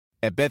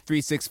At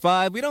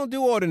Bet365, we don't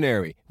do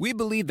ordinary. We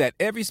believe that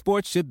every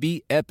sport should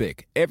be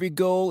epic. Every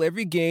goal,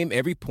 every game,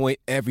 every point,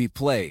 every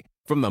play.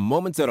 From the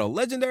moments that are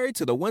legendary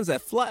to the ones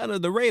that fly under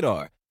the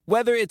radar.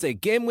 Whether it's a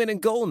game-winning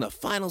goal in the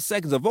final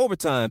seconds of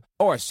overtime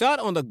or a shot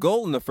on the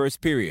goal in the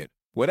first period.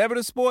 Whatever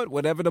the sport,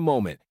 whatever the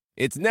moment.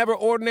 It's never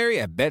ordinary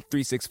at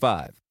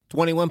Bet365.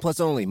 21 plus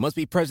only. Must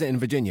be present in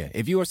Virginia.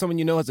 If you or someone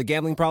you know has a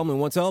gambling problem and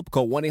wants help,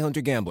 call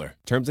 1-800-GAMBLER.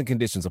 Terms and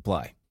conditions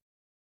apply.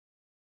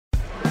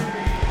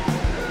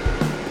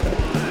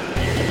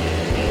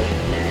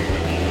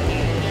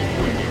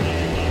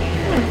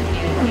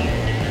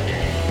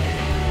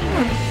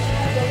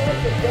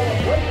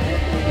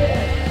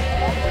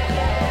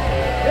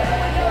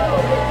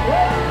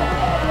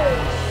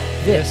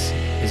 This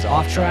is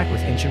Off Track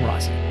with Hinch and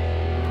Rossi.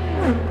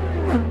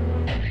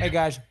 Hey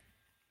guys,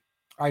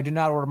 I did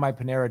not order my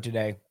Panera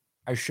today.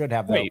 I should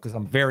have though because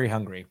I'm very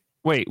hungry.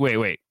 Wait.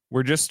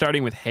 We're just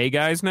starting with "Hey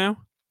guys" now.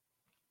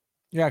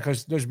 Yeah,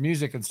 because there's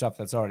music and stuff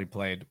that's already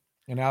played.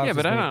 And Alex yeah,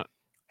 but I don't.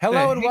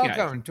 Hello and Hey,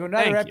 welcome guys. to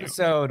another Thank you.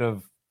 episode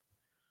of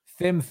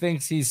Thim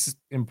Thinks He's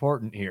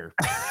Important Here.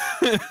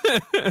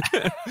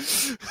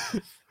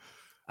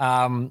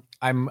 I'm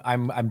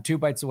 2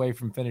 bites away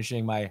from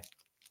finishing my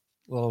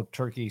little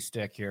turkey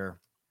stick here.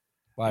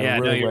 But Yeah, I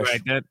really you're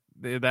wish... right.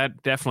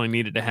 That definitely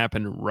needed to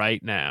happen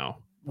right now.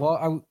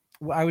 Well,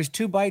 I was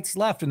 2 bites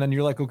left, and then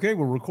you're like, okay,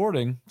 we're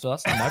recording, so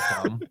that's not my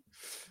problem.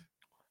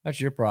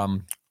 That's your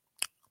problem.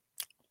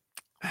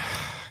 All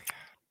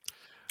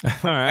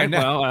right.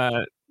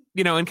 Well,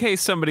 in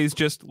case somebody's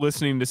just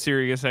listening to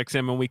Sirius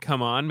XM when we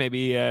come on,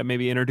 maybe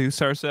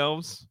introduce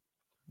ourselves.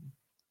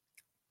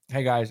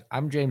 Hey guys,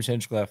 I'm James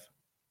Hinchcliffe,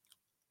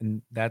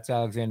 and that's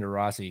Alexander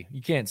Rossi.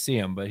 You can't see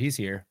him, but he's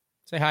here.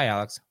 Say hi,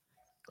 Alex.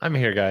 I'm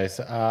here,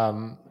 guys.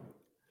 I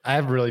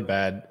have really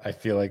bad, I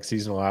feel like,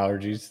 seasonal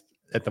allergies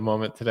at the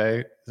moment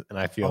today, and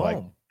I feel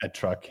like a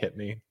truck hit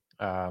me.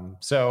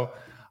 So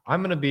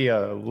I'm going to be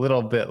a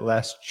little bit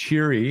less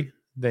cheery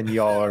than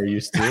y'all are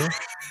used to.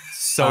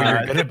 So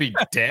you're going to be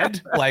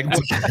dead? Like,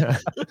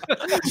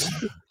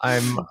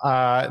 I'm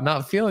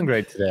not feeling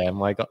great today. I'm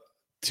like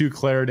 2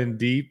 Claritin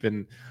deep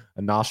and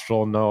a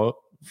nostril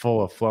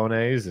full of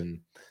Flonase, and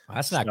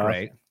that's not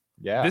great.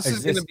 Yeah, this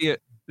is going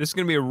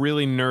to be a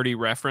really nerdy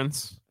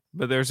reference,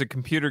 but there's a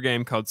computer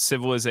game called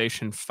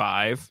Civilization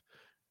 5,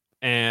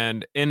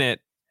 and in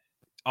it,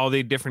 all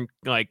the different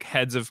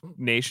heads of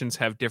nations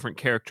have different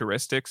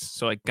characteristics.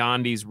 So like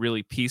Gandhi's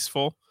really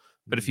peaceful,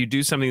 but if you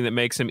do something that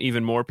makes him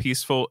even more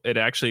peaceful, it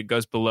actually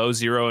goes below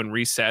 0 and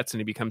resets, and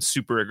he becomes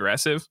super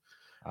aggressive.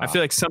 I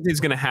feel like something's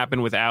going to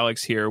happen with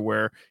Alex here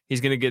where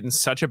he's going to get in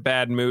such a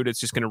bad mood,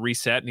 it's just going to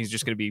reset, and he's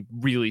just going to be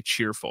really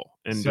cheerful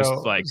and So here's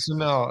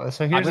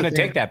I'm going to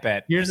take that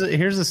bet. Here's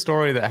a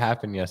story that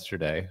happened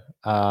yesterday.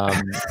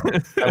 I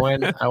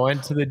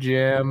went to the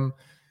gym.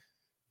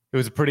 It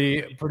was a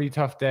pretty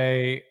tough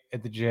day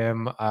at the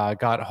gym.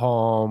 Got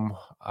home.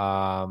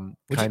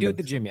 What'd you do at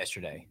the gym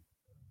yesterday?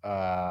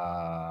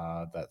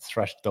 The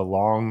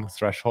long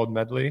threshold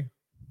medley.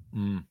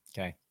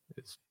 Okay.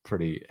 It's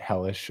pretty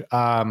hellish.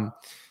 And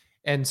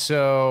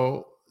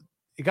so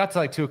it got to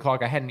like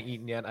 2:00. I hadn't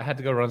eaten yet. I had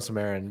to go run some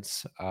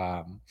errands.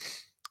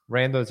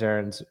 Ran those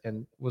errands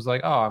and was like,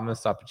 oh, I'm going to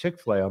stop at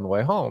Chick-fil-A on the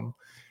way home.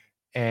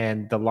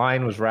 And the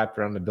line was wrapped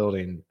around the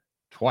building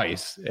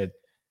twice at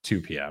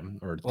 2 p.m.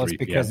 or 3 p.m.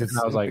 Because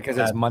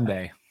it's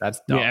Monday.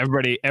 That's dumb. Yeah,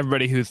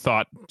 everybody who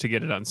thought to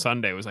get it on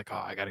Sunday was like,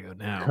 oh, I got to go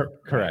now.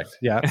 Correct.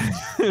 Yeah.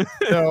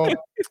 So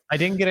I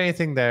didn't get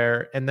anything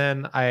there. And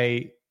then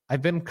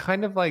I've been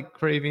kind of like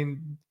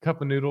craving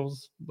cup of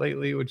noodles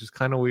lately, which is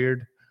kind of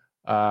weird.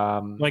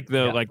 Like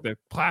the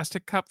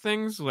plastic cup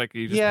things, like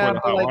you just pour the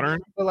hot water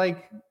in? But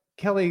like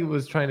Kelly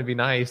was trying to be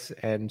nice,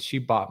 and she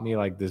bought me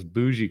like this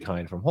bougie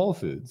kind from Whole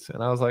Foods,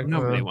 and I was like,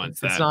 nobody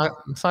wants that. It's not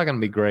going to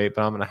be great,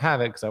 but I'm going to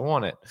have it because I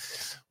want it.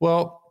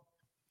 Well,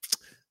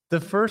 the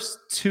first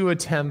 2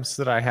 attempts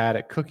that I had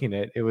at cooking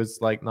it, it was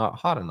like not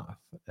hot enough,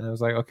 and I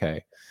was like,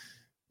 okay.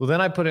 Well, then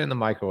I put it in the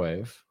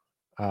microwave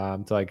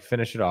to like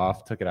finish it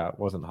off. Took it out,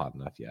 wasn't hot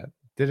enough yet.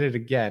 Did it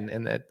again,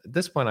 and at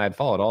this point, I had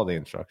followed all the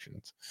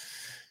instructions.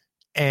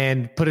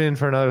 And put it in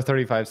for another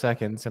 35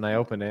 seconds, and I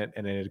opened it,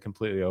 and it had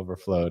completely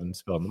overflowed and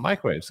spilled in the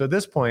microwave. So at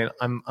this point,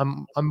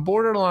 I'm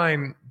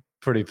borderline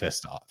pretty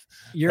pissed off.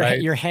 You're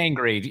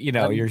hangry,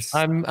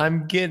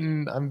 I'm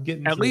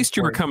getting. At least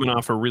you were coming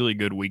off a really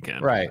good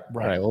weekend, right?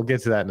 We'll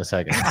get to that in a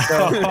second.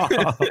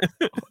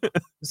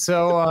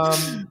 So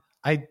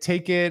I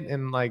take it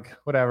and like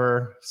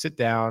whatever, sit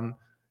down,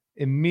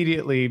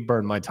 immediately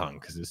burn my tongue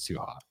because it's too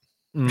hot.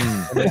 And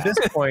at this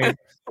point,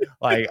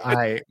 like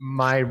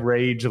my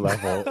rage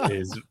level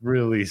is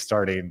really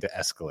starting to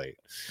escalate.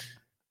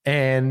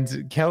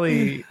 And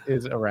Kelly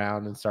is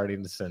around and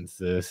starting to sense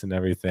this and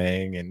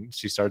everything. And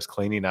she starts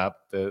cleaning up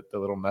the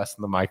little mess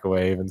in the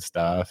microwave and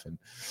stuff and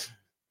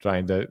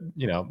trying to,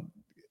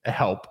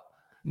 help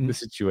the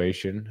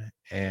situation.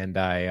 And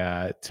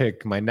I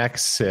took my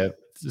next sip,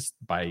 just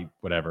by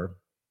whatever.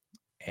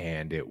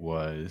 And it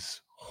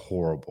was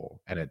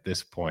horrible. And at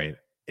this point,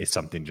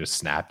 something just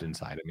snapped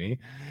inside of me.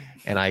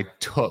 And I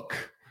took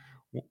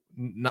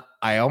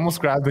I almost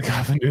grabbed the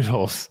cup of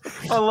noodles.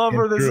 I love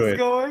where and this threw is it.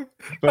 going.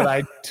 But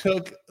I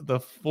took the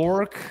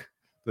fork,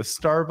 the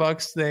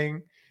Starbucks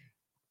thing,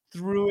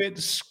 threw it,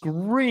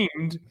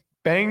 screamed,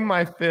 banged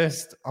my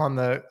fist on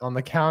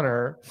the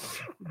counter.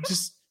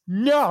 Just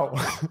no.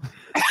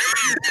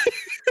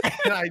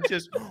 And I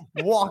just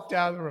walked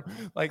out of the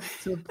room, like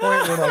to the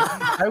point where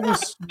like I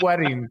was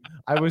sweating.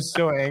 I was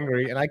so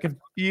angry, and I could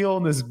feel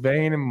this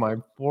vein in my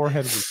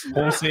forehead was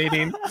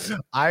pulsating.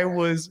 I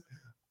was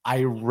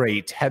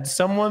irate. Had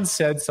someone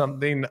said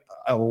something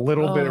a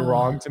little bit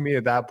wrong to me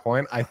at that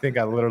point, I think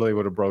I literally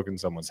would have broken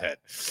someone's head.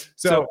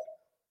 So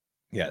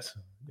yes.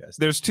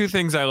 There's two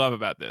things I love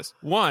about this.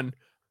 One,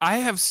 I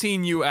have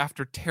seen you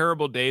after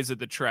terrible days at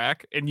the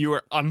track, and you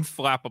are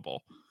unflappable.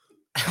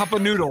 Cup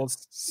of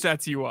noodles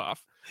sets you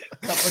off.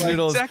 Cup of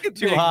noodles. Second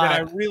too thing hot, that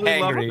I really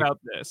angry. love about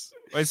this.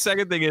 My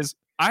second thing is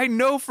I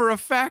know for a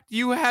fact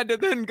you had to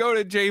then go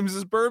to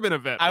James's bourbon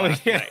event.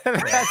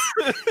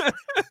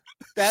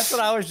 That's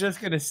what I was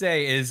just gonna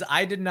say. Is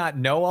I did not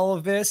know all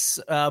of this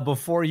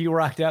before you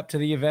rocked up to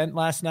the event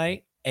last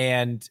night,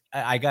 and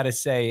I gotta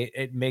say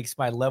it makes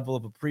my level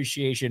of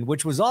appreciation,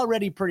 which was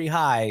already pretty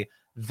high,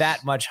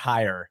 that much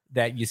higher.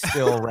 That you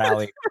still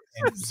rally.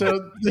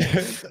 So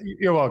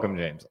you're welcome,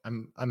 James.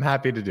 I'm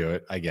happy to do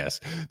it, I guess.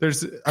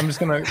 I'm just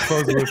gonna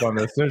close the loop on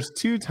this. There's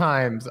 2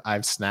 times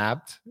I've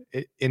snapped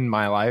in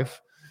my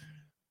life.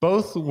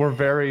 Both were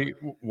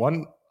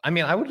one. I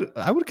mean, I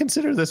would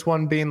consider this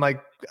one being like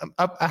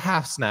a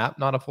half snap,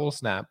 not a full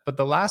snap. But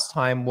the last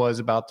time was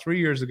about 3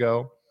 years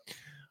ago.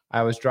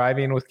 I was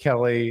driving with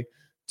Kelly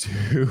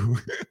to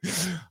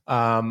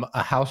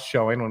a house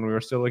showing when we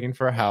were still looking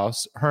for a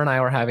house. Her and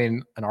I were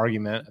having an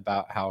argument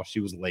about how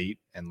she was late,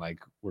 and like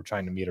we're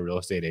trying to meet a real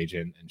estate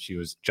agent, and she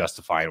was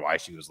justifying why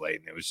she was late,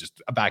 and it was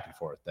just a back and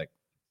forth thing.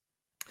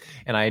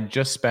 And I had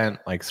just spent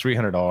like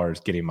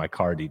 $300 getting my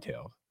car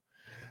detailed,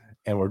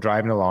 and we're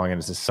driving along, and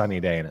it's a sunny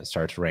day, and it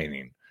starts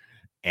raining,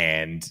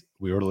 and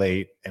we were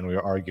late, and we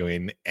were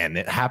arguing, and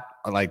it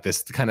happened. Like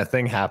this kind of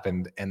thing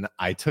happened, and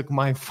I took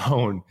my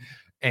phone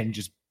and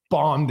just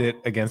bombed it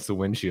against the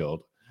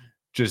windshield,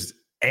 just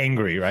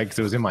angry, right? Because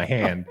it was in my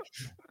hand,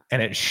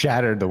 and it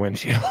shattered the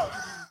windshield.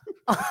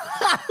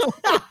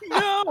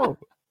 No,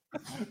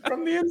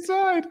 from the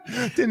inside.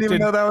 Didn't even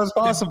know that was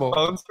possible.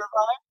 Phone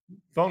survive?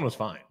 Phone was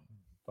fine.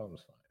 Oh,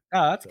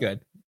 that's good.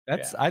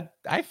 That's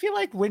I feel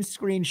like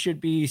windscreen should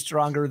be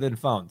stronger than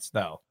phones,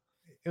 though.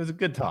 It was a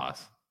good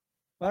toss.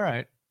 All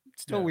right,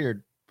 still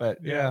weird, but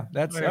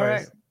that's Anyways. all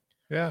right.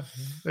 Yeah,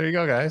 there you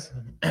go, guys.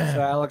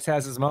 So Alex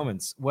has his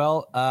moments.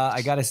 Well,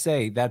 I gotta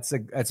say that's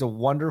a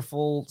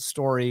wonderful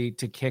story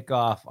to kick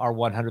off our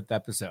 100th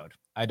episode.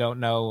 I don't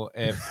know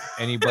if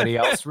anybody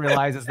else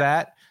realizes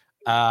that.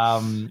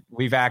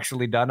 We've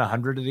actually done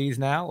 100 of these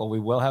now, or we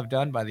will have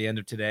done by the end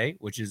of today,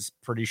 which is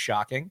pretty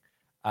shocking.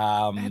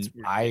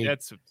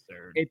 that's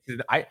absurd.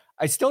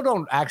 I still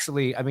don't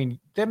actually. I mean,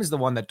 Tim is the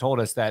one that told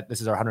us that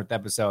this is our 100th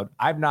episode.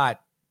 I've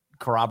not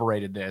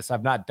corroborated this.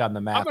 I've not done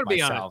the math. I'm gonna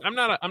be myself.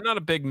 honest. I'm not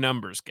a big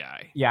numbers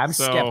guy. Yeah, I'm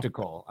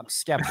skeptical. I'm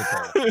skeptical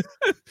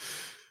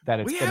that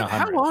it's been 100.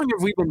 How long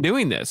have we been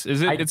doing this?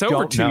 Is it? It's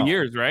over 2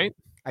 years, right?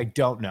 I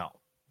don't know.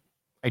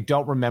 I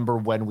don't remember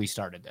when we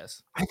started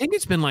this. I think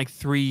it's been like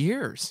 3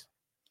 years.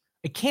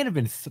 It can't have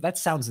been. That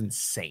sounds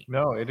insane.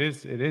 No, it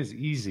is. It is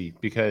easy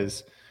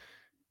because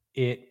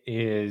it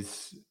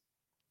is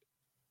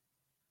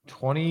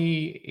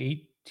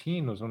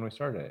 2018 was when we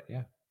started it.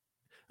 Yeah.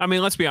 I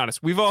mean, let's be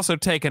honest. We've also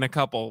taken a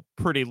couple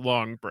pretty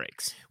long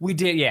breaks. We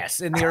did, yes.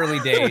 In the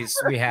early days,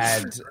 we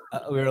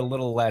were a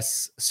little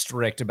less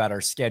strict about our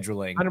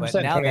scheduling.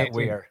 But now that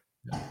we are,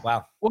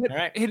 wow. Well, all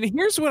right. And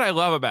here's what I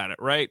love about it,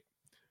 right?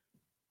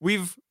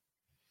 We're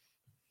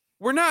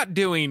not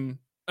doing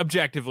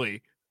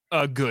objectively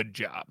a good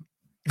job.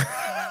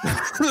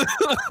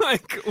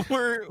 Like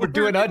we're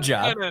doing a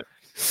job.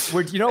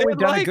 We've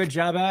done a good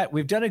job at.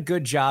 We've done a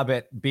good job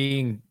at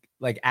being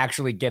like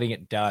actually getting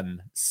it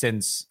done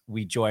since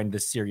we joined the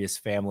Serious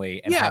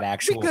family and had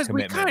actual because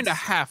commitments. We kind of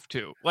have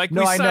to. Like,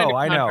 no, I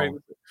know.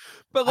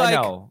 But like,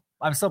 I know.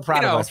 I'm so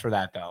proud of us for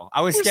that, though. I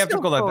was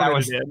skeptical that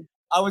was.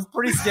 I was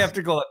pretty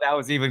skeptical that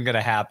was even going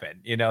to happen.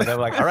 You know, they're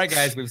like, all right,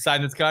 guys, we've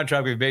signed this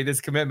contract. We've made this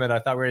commitment. I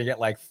thought we were going to get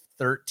like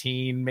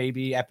 13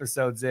 maybe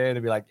episodes in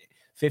and be like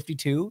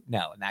 52.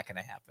 No, not going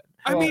to happen.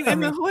 I mean,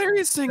 and the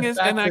hilarious thing is,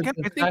 and I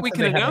think we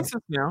can announce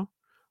this now.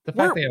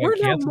 We're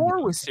now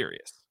more with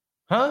Sirius.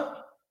 Huh?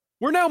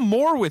 We're now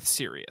more with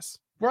Sirius.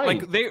 Right.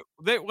 Like they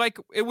like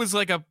it was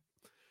like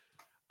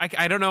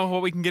I don't know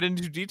what we can get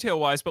into detail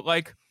wise, but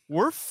like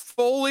we're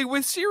fully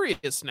with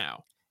Sirius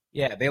now.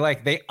 Yeah,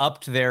 they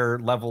upped their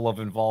level of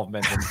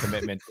involvement and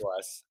commitment to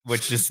us,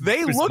 which is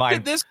they looked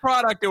at this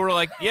product and were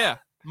like, yeah,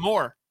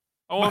 more.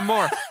 I want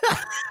more.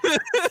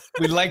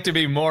 We'd like to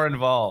be more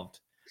involved.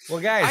 Well,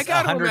 guys, I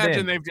gotta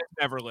imagine they've just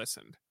never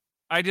listened.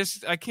 I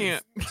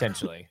can't.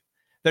 Potentially.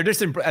 They're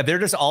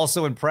just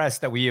also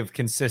impressed that we have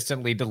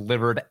consistently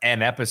delivered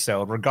an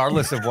episode,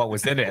 regardless of what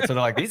was in it. So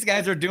they're like, these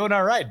guys are doing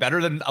all right,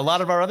 better than a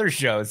lot of our other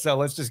shows. So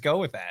let's just go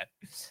with that.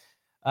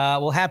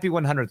 Well, happy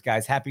 100th,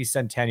 guys. Happy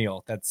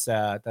centennial. That's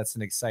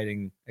an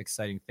exciting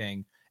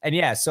thing. And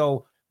yeah,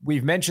 so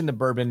we've mentioned the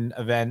bourbon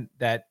event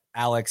that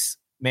Alex,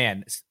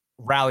 man,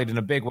 rallied in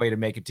a big way to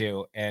make it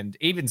to, and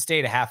even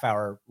stayed a half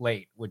hour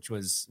late, which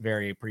was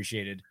very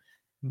appreciated.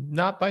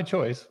 Not by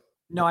choice.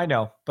 No, I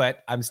know,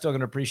 but I'm still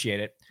going to appreciate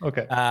it.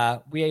 Okay.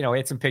 We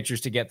had some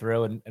pictures to get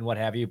through and what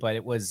have you, but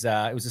it was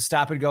a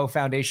Stop and Go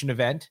Foundation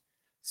event.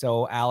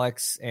 So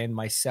Alex and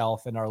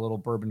myself and our little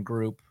bourbon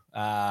group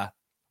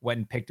went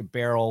and picked a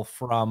barrel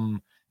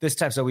from this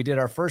time. So we did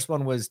our first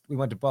one was we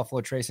went to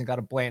Buffalo Trace and got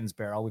a Blanton's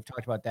barrel. We've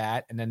talked about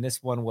that. And then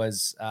this one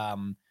was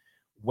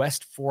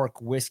West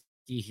Fork whiskey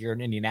here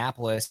in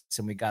Indianapolis.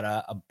 And we got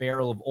a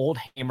barrel of Old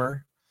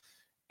Hammer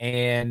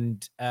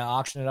and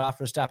auctioned it off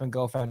for Stop and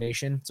Go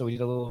Foundation. So we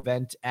did a little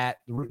event at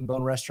the Root and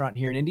Bone restaurant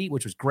here in Indy,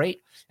 which was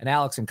great. And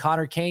Alex and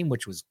Connor came,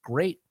 which was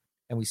great.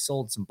 And we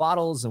sold some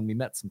bottles and we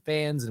met some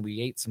fans and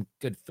we ate some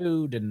good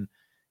food. And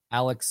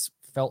Alex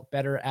felt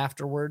better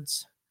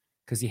afterwards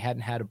because he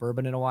hadn't had a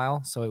bourbon in a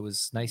while. So it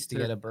was nice to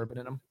get a bourbon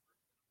in him.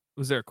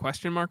 Was there a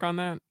question mark on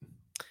that?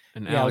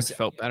 And Yeah, Alex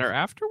felt better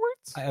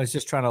afterwards? I was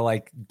just trying to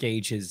like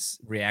gauge his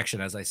reaction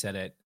as I said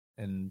it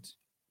and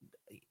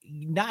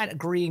not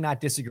agreeing,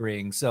 not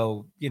disagreeing.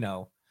 So,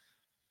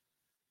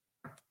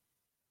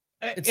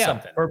 it's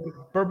something.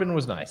 Bourbon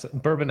was nice.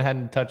 Bourbon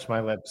hadn't touched my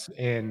lips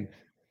in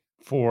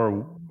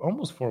for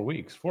almost 4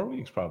 weeks. 4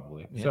 weeks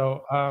probably. Yeah.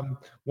 So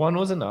one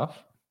was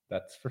enough.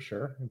 That's for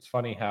sure. It's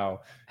funny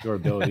how your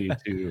ability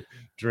to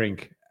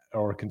drink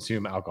or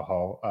consume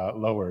alcohol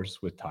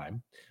lowers with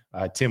time.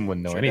 Tim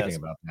wouldn't know anything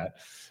about that.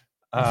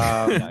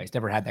 No, he's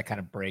never had that kind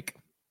of break.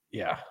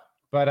 Yeah.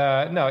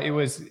 But no, it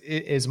was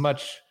as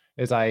much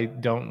as I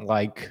don't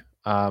like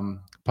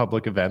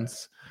public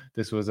events.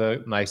 This was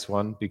a nice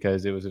one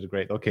because it was at a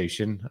great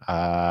location.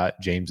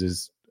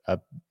 James's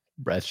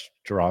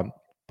restaurant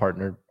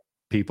partner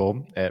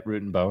people at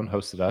Root and Bone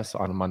hosted us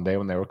on a Monday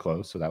when they were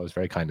closed, so that was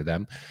very kind of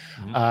them.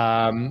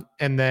 Mm-hmm.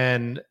 And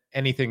then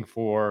anything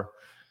for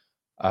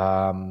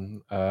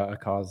a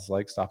cause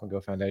like Stop and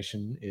Go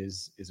Foundation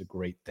is a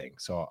great thing.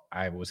 So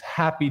I was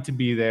happy to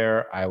be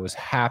there. I was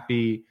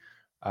happy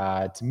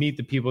to meet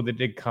the people that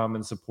did come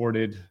and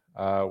supported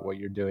what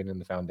you're doing in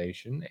the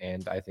foundation.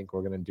 And I think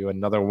we're going to do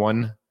another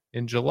one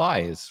in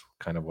July is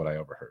kind of what I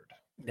overheard.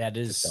 That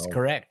is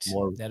correct.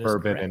 More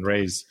bourbon and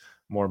raise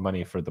more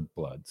money for the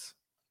Bloods.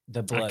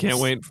 The Bloods.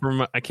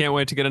 I can't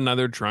wait to get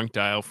another drunk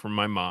dial from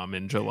my mom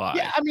in July.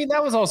 Yeah, I mean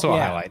that was also a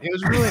highlight. It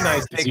was really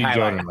nice to see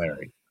John and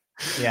Larry.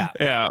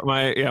 Yeah.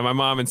 My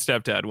mom and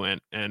stepdad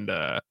went and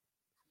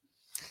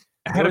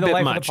had a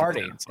bit much of the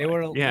party. They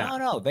were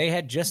no, they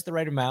had just the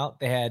right amount.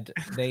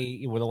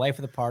 They were the life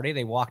of the party.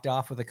 They walked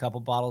off with a couple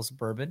bottles of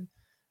bourbon,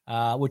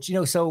 which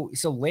so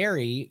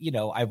Larry,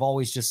 I've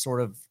always just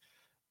sort of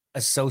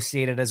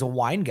associated as a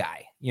wine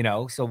guy.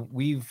 So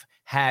we've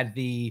had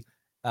the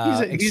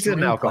he's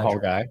an alcohol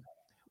guy.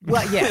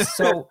 Well, yes.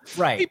 So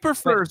right, he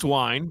prefers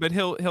wine, but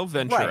he'll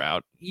venture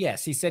out.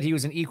 Yes, he said he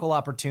was an equal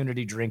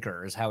opportunity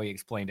drinker, is how he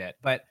explained it.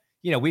 But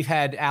we've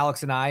had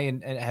Alex and I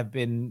and have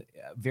been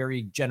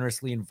very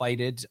generously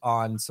invited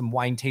on some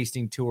wine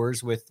tasting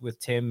tours with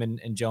Tim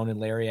and Joan and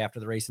Larry after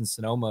the race in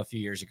Sonoma a few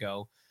years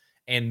ago.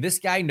 And this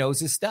guy knows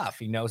his stuff.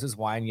 He knows his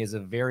wine. He has a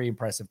very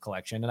impressive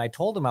collection. And I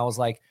told him, I was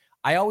like,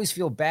 I always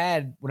feel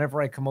bad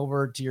whenever I come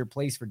over to your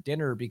place for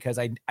dinner because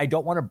I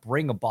don't want to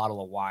bring a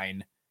bottle of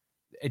wine.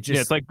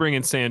 It's like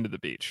bringing sand to the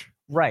beach.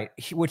 Right.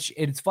 Which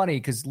it's funny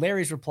because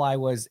Larry's reply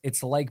was,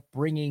 it's like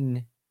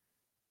bringing,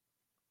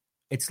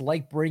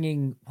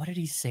 what did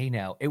he say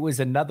now? It was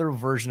another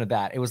version of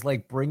that. It was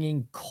like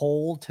bringing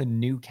coal to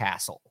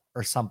Newcastle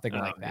or something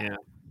like that.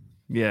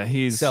 Yeah.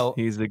 He's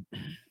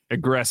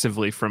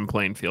aggressively from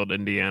Plainfield,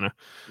 Indiana.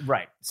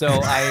 Right.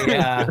 So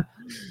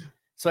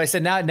so I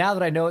said, now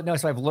that I know it,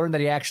 so I've learned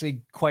that he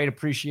actually quite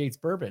appreciates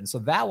bourbon. So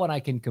that one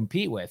I can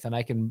compete with, and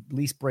I can at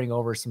least bring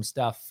over some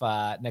stuff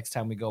next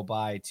time we go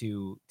by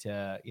to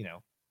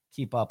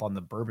keep up on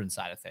the bourbon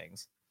side of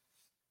things.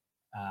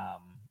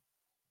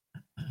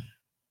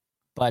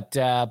 But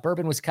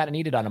bourbon was kind of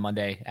needed on a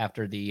Monday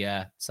after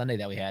the Sunday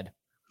that we had,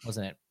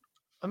 wasn't it?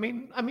 I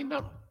mean,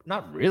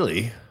 not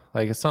really.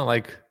 Like, it's not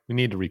like we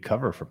need to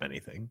recover from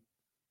anything.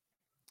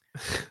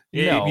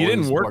 Yeah, you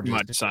didn't work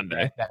much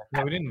Sunday.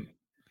 No,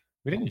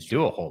 we didn't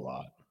do a whole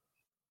lot.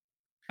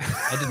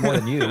 I did more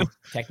than you,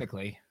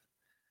 technically.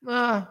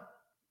 I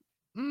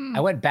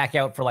went back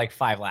out for like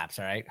 5 laps.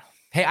 All right.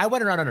 Hey, I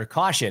went around under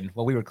caution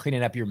while we were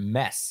cleaning up your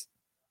mess.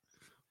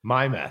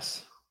 My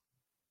mess.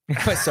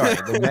 Sorry,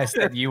 the mess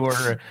that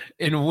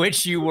in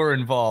which you were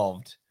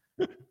involved.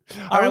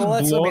 I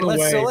was blown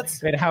away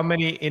at how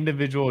many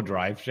individual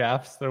drive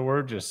shafts there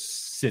were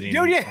just sitting.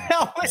 Dude, yeah,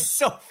 that was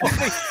so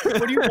funny.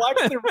 When you watch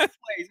the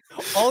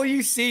replays, all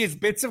you see is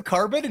bits of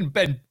carbon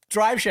and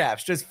drive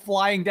shafts just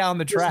flying down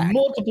the track. Just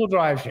multiple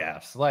drive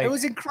shafts. Like, it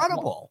was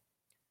incredible.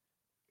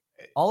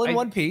 All in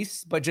one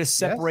piece, but just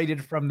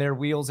separated from their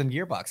wheels and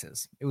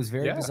gearboxes. It was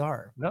very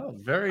bizarre. No,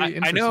 very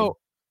interesting.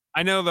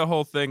 I know the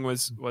whole thing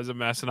was a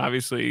mess, and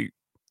obviously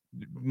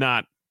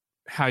not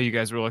how you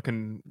guys were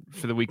looking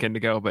for the weekend to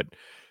go, but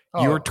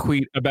your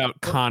tweet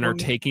about Connor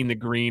taking the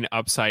green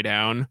upside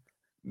down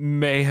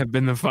may have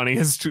been the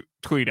funniest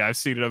tweet I've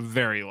seen in a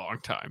very long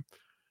time.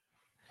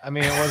 I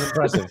mean, it was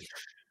impressive.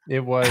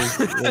 It was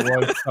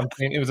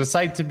something. It was a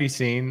sight to be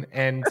seen,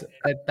 and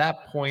at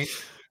that point,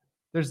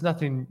 there's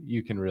nothing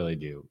you can really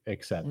do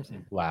except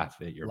laugh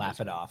at your laugh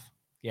misery. it off.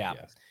 Yeah,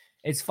 Yes.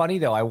 It's funny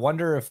though. I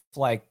wonder if,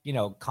 like,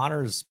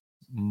 Connor's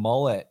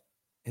mullet,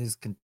 his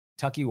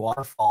Kentucky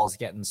waterfall is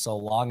getting so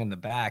long in the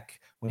back.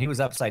 When he was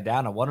upside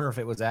down, I wonder if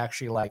it was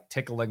actually like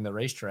tickling the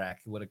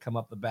racetrack. It would have come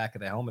up the back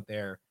of the helmet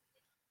there.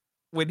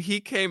 When he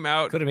came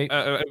out, when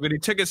he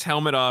took his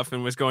helmet off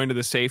and was going to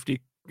the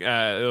safety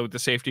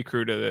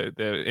crew to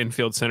the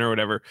infield center or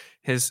whatever,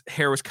 his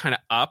hair was kind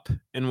of up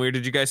and weird.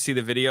 Did you guys see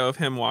the video of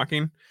him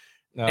walking?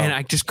 No. And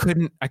I just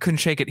couldn't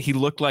shake it. He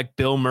looked like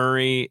Bill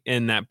Murray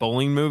in that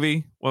bowling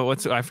movie. Well,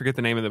 I forget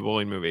the name of the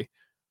bowling movie.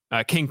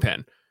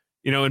 Kingpin.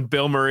 And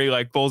Bill Murray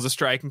like bowls a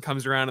strike and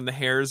comes around and the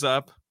hair's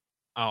up.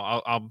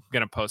 I'm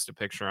gonna post a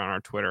picture on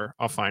our Twitter.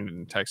 I'll find it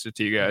and text it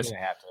to you guys.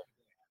 Have to.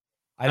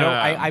 I don't.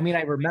 I mean,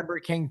 I remember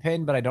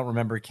Kingpin, but I don't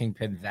remember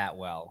Kingpin that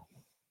well.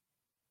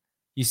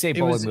 You say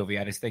bowling movie,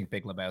 I just think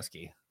Big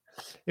Lebowski.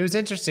 It was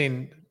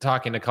interesting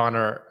talking to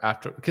Connor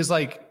after, because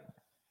like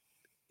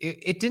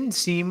it didn't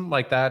seem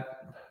like that.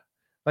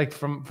 Like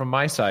from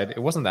my side, it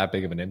wasn't that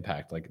big of an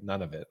impact. Like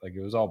none of it. Like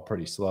it was all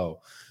pretty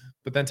slow.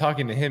 But then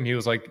talking to him, he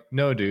was like,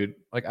 "No, dude.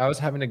 Like I was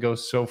having to go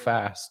so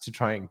fast to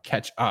try and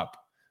catch up.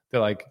 That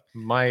like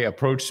my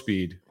approach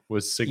speed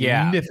was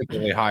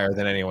significantly higher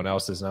than anyone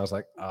else's." And I was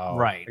like, "Oh,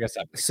 right." I guess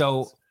that makes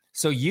sense.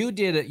 So you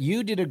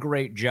did a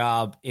great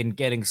job in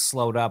getting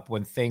slowed up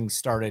when things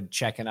started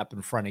checking up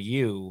in front of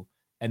you,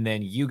 and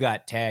then you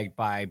got tagged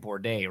by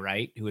Bourdais,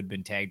 right? Who had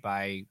been tagged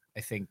by,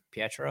 I think,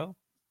 Pietro.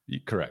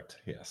 Correct.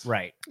 Yes.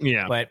 Right.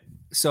 Yeah. But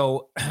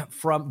so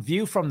from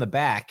the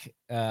back,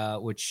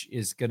 which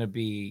is going to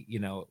be,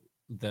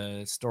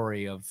 the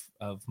story of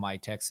my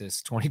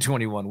Texas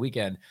 2021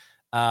 weekend.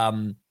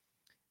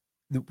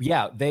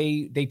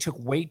 They took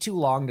way too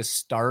long to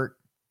start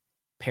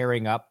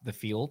pairing up the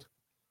field.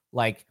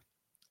 Like,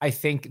 I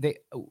think I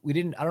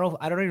don't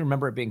even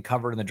remember it being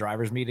covered in the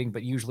driver's meeting,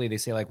 but usually they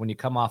say like when you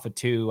come off of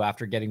 2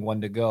 after getting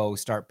 1 to go,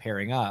 start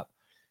pairing up.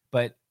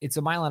 But it's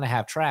a 1.5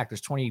 mile track.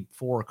 There's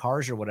 24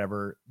 cars or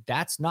whatever.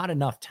 That's not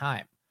enough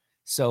time.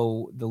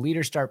 So the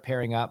leaders start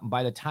pairing up. And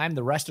by the time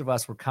the rest of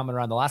us were coming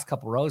around, the last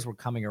couple rows were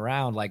coming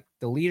around, like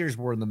the leaders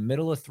were in the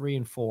middle of 3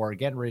 and 4,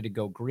 getting ready to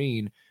go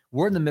green.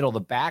 We're in the middle of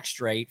the back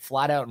straight,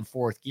 flat out in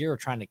 4th gear,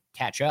 trying to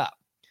catch up.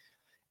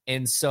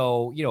 And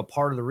so,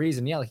 part of the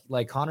reason,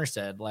 like Connor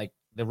said, like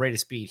the rate of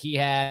speed he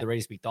had, the rate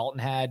of speed Dalton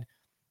had.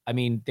 I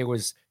mean, there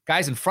was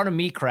guys in front of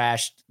me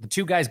crashed. The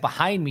 2 guys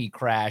behind me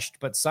crashed,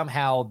 but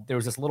somehow there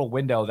was this little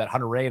window that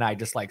Hunter Ray and I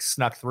just like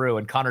snuck through,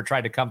 and Connor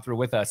tried to come through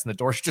with us, and the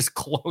doors just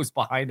closed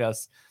behind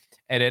us,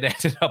 and it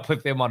ended up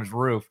with him on his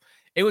roof.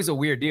 It was a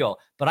weird deal,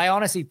 but I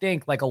honestly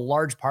think like a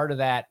large part of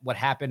that, what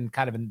happened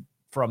kind of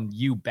from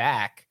you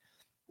back,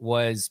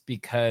 was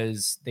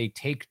because they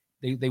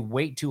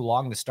wait too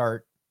long to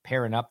start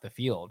pairing up the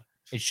field.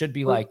 It should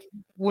be like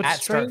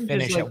at start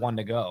finish at 1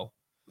 to go.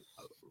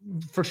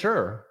 For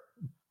sure.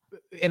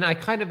 And I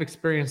kind of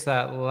experienced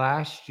that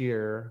last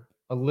year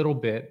a little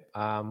bit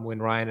when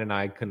Ryan and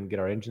I couldn't get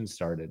our engine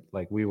started.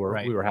 Like we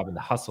were having to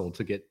hustle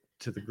to get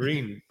to the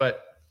green,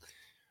 but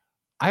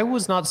I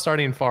was not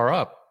starting far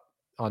up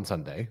on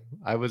Sunday.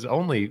 I was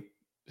only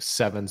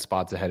 6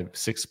 spots ahead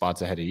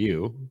of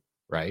you,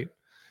 right?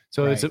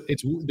 So it's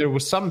there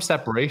was some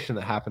separation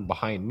that happened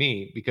behind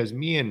me, because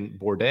me and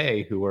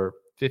Bourdais, who were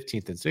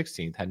 15th and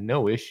 16th, had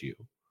no issue.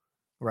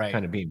 Right.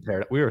 Kind of being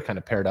paired. We were kind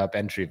of paired up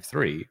entry of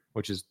 3,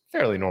 which is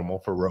fairly normal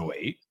for row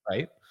 8,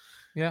 right?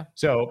 Yeah.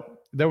 So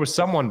there was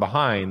someone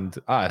behind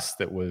us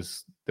that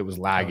was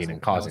lagging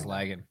and causing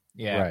lagging.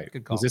 Yeah. Right.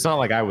 Good call. It's not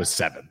like I was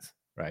 7th,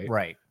 right?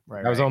 Right.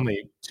 I was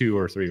only 2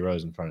 or 3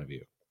 rows in front of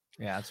you.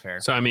 Yeah, that's fair.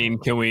 So I mean,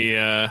 can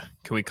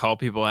we call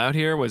people out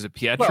here? Was it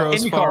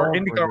Pietro's fault?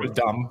 IndyCar was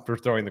dumb for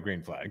throwing the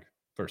green flag,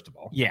 first of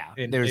all. Yeah.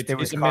 There was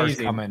cars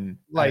amazing. Coming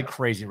like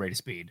crazy rate of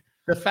speed.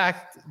 The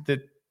fact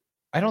that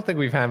I don't think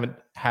haven't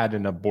had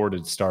an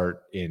aborted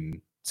start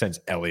since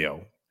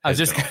Elio. I was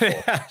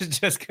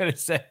just gonna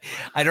say,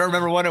 I don't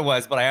remember when it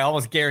was, but I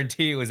almost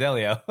guarantee it was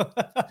Elio.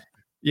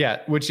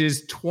 Yeah, which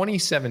is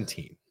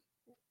 2017.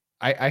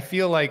 I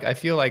feel like,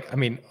 I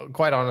mean,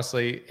 quite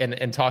honestly,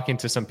 and talking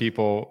to some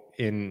people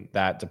in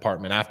that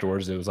department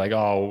afterwards, it was like,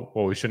 oh,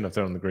 well, we shouldn't have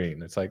thrown the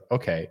green. It's like,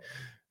 okay.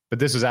 But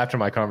this was after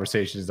my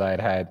conversations I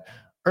had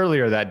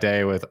earlier that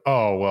day with,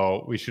 oh,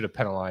 well, we should have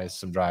penalized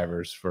some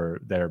drivers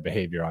for their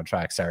behavior on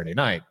track Saturday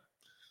night.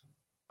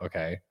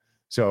 Okay.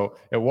 So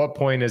at what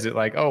point is it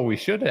like, oh, we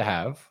should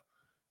have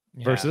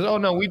versus, oh,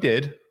 no, we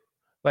did.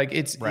 Like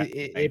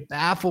it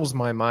baffles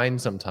my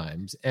mind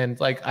sometimes. And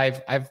like,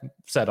 I've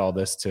said all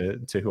this to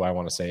who I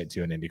want to say it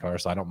to in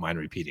IndyCar, so I don't mind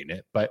repeating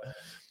it. But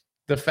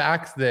the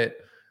fact that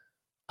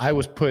I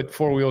was put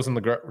 3 wheels in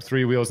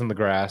the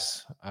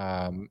grass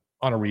on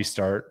a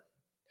restart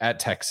at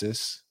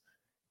Texas,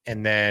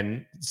 And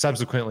then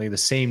subsequently, the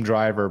same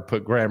driver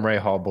put Graham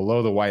Rahal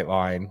below the white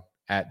line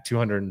at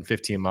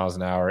 215 miles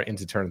an hour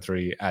into turn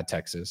 3 at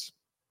Texas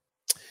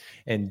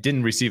and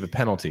didn't receive a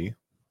penalty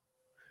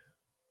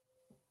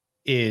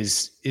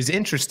is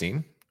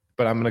interesting.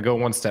 But I'm going to go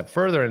one step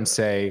further and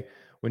say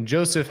when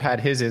Joseph had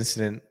his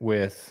incident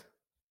with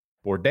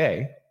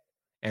Bourdais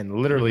and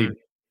literally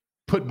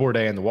put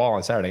Bourdais in the wall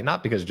on Saturday,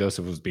 not because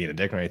Joseph was being a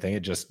dick or anything, it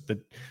just that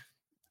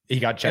he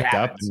got checked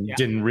up and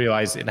didn't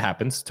realize it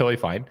happens. Totally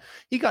fine.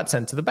 He got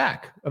sent to the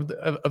back of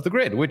the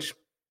grid, which,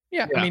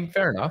 I mean,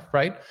 fair enough,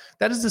 right?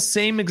 That is the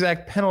same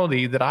exact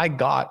penalty that I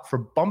got for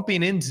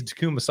bumping into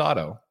Takuma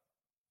Sato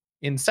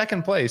in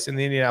second place in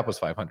the Indianapolis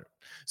 500.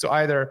 So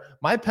either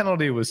my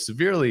penalty was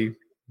severely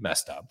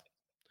messed up,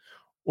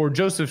 or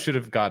Joseph should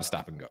have got a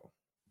stop and go,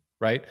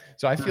 right?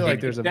 So I feel like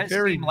there's a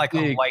very big...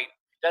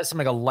 That seems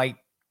like a light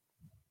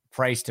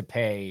price to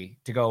pay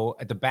to go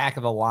at the back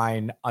of the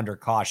line under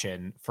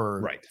caution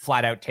for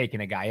flat out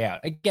taking a guy out.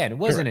 Again, it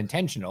wasn't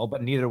intentional,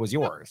 but neither was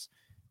yours.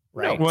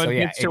 Right. No, well, so,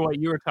 it's to what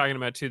you were talking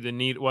about too. The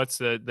need. What's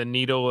the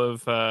needle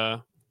of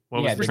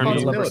what was the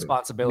needle of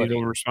responsibility?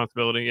 Needle of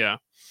responsibility. Yeah.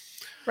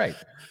 Right.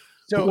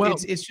 So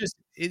it's just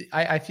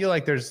I feel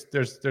like there's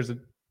a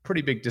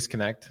pretty big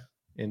disconnect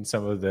in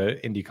some of the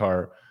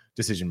IndyCar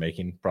decision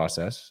making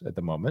process at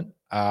the moment,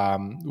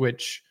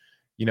 which,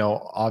 you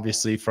know,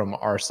 obviously from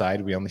our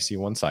side, we only see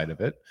one side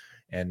of it,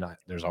 and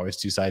there's always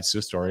two sides to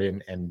a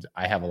story. And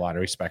I have a lot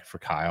of respect for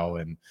Kyle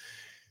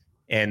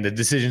and the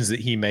decisions that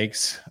he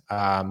makes.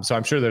 So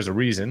I'm sure there's a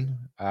reason.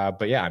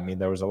 But yeah, I mean,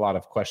 there was a lot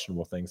of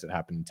questionable things that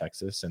happened in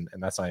Texas, and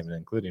that's not even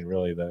including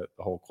really the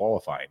whole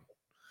qualifying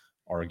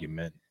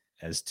argument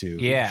as to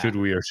should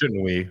we or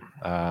shouldn't we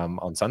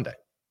on Sunday.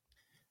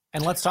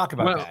 And let's talk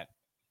about that,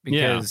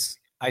 because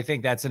I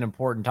think that's an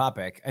important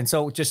topic. And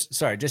so just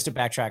to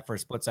backtrack for a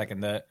split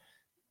second,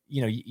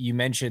 you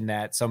mentioned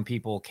that some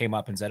people came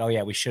up and said, oh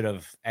yeah, we should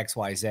have X,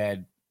 Y, Z.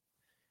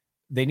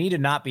 They need to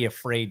not be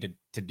afraid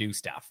to do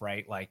stuff,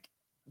 right? Like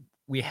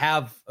we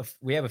have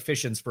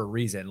officiants for a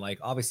reason. Like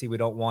obviously we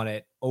don't want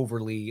it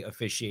overly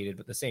officiated,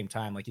 but at the same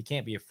time, like you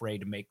can't be afraid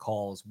to make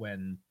calls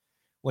when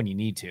you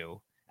need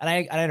to. And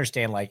I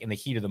understand, like in the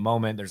heat of the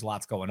moment, there's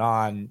lots going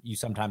on. You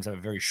sometimes have a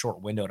very short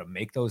window to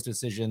make those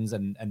decisions,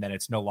 and then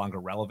it's no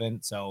longer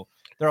relevant. So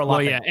there are a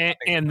lot.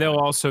 And they'll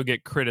also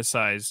get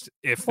criticized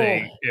if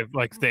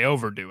they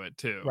overdo it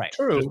too. Right.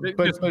 True.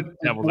 But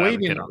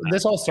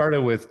this all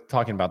started with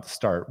talking about the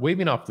start.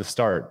 Waving off the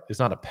start is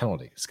not a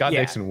penalty. Scott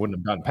Dixon wouldn't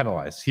have gotten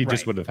penalized. He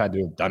just would have had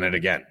to have done it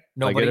again.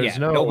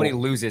 Nobody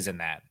loses in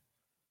that.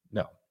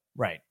 No.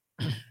 Right.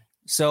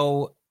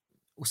 So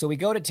we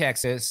go to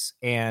Texas,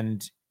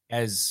 and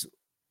as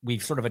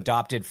we've sort of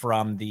adopted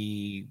from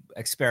the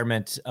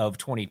experiment of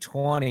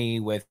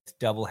 2020 with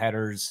double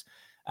headers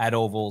at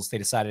ovals, they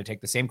decided to take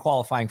the same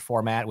qualifying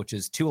format, which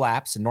is 2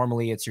 laps. And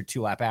normally it's your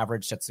 2-lap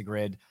average sets the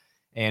grid.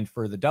 And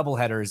for the double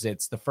headers,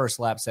 it's the first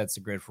lap sets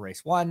the grid for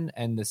race 1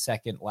 and the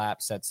second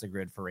lap sets the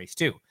grid for race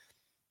 2.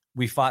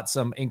 We fought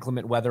some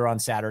inclement weather on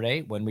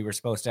Saturday when we were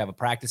supposed to have a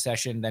practice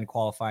session, then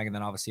qualifying, and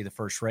then obviously the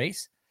first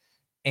race.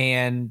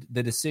 And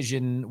the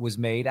decision was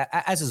made,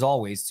 as is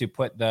always, to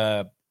put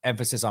the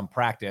emphasis on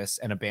practice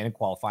and abandon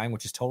qualifying,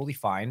 which is totally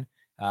fine.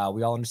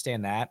 We all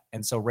understand that.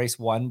 And so race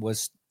 1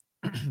 was,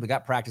 we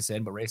got practice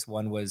in, but race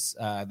 1 was,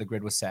 the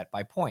grid was set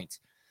by points.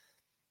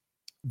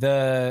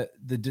 The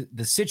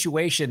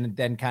situation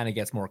then kind of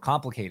gets more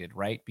complicated,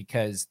 right?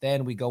 Because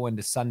then we go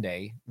into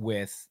Sunday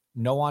with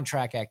no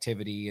on-track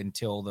activity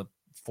until the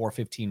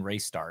 4:15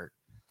 race start.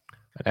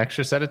 An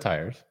extra set of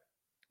tires.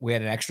 We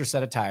had an extra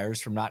set of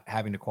tires from not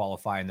having to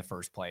qualify in the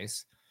first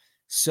place.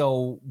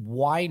 So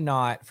why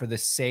not, for the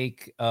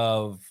sake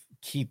of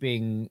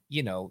keeping,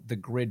 the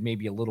grid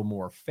maybe a little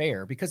more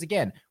fair? Because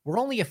again, we're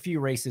only a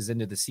few races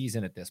into the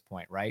season at this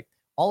point, right?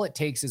 All it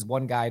takes is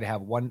one guy to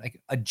have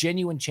a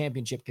genuine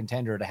championship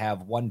contender to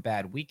have one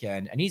bad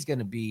weekend, and he's going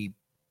to be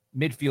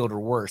midfield or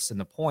worse in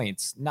the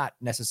points, not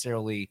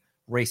necessarily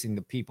racing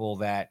the people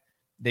that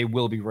they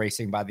will be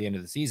racing by the end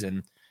of the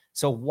season.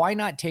 So why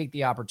not take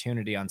the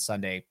opportunity on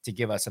Sunday to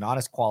give us an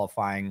honest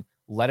qualifying?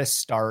 Let us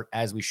start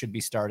as we should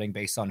be starting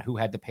based on who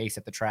had the pace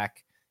at the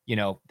track,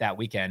 that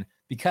weekend.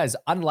 Because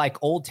unlike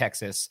old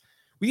Texas,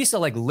 we used to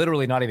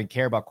literally not even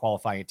care about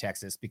qualifying at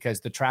Texas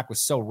because the track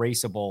was so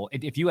raceable.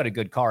 If you had a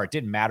good car, it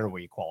didn't matter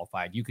where you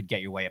qualified. You could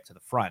get your way up to the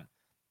front.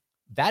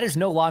 That is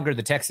no longer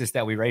the Texas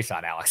that we race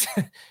on, Alex.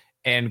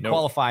 And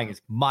qualifying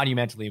is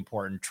monumentally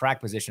important. Track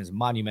position is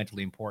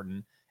monumentally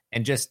important.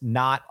 And just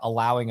not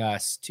allowing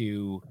us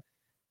to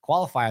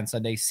qualify on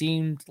Sunday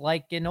seemed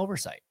like an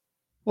oversight.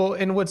 Well,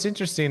 and what's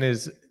interesting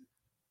is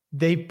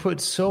they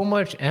put so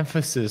much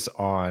emphasis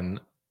on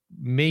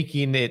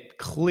making it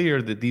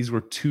clear that these were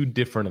 2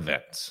 different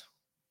events,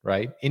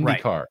 right?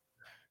 IndyCar,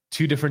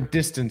 2 different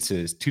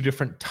distances, 2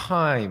 different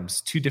times,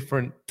 2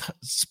 different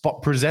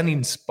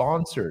presenting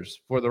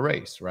sponsors for the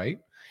race, right?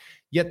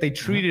 Yet they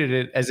treated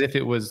it as if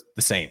it was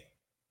the same.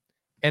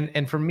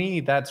 And for me,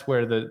 that's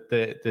where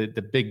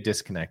the big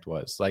disconnect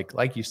was.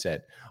 Like you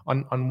said,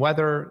 on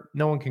weather,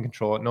 no one can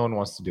control it. No one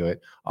wants to do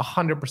it.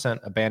 100%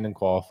 abandon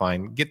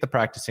qualifying, get the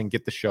practicing,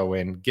 get the show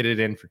in, get it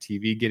in for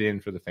TV, get it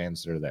in for the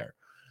fans that are there.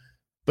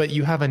 But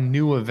you have a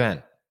new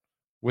event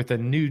with a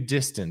new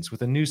distance,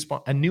 with a new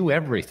spot, a new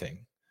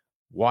everything.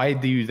 Why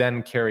do you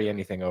then carry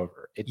anything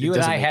over? You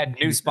and I had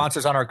new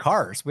sponsors on our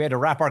cars. We had to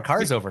wrap our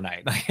cars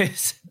overnight.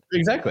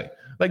 Exactly.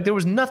 Like there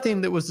was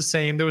nothing that was the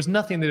same. There was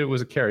nothing that it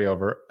was a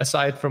carryover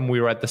aside from we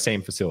were at the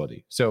same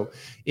facility. So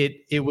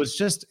it was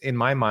just, in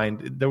my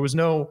mind, there's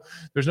no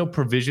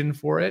provision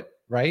for it,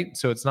 right?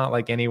 So it's not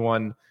like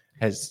anyone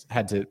has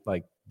had to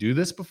like do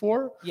this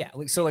before. Yeah.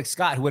 So like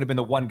Scott, who would have been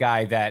the one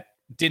guy that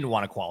didn't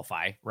want to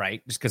qualify,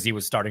 right? Just because he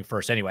was starting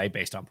first anyway,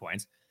 based on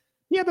points.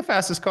 He had the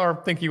fastest car.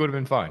 I think he would have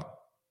been fine.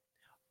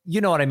 You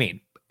know what I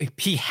mean?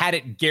 He had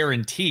it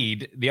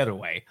guaranteed the other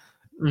way.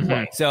 Mm-hmm.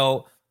 Right.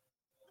 So,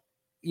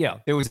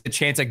 there was a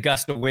chance a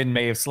gust of wind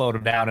may have slowed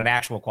him down in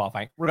actual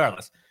qualifying.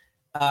 Regardless,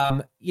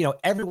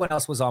 everyone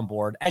else was on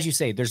board. As you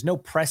say, there's no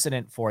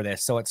precedent for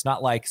this. So it's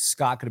not like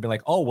Scott could have been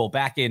like, oh, well,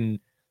 back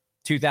in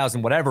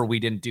 2000, whatever, we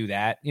didn't do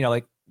that.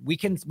 Like we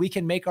can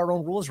make our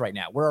own rules right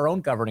now. We're our own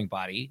governing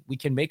body. We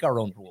can make our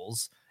own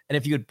rules. And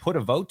if you would put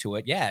a vote to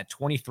it,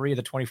 23 of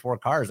the 24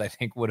 cars, I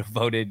think, would have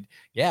voted,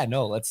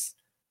 let's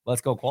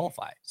go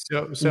qualify.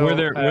 So were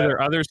there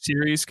other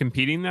series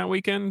competing that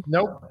weekend?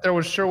 Nope,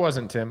 there sure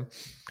wasn't, Tim.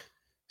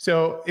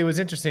 So it was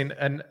interesting,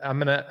 and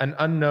an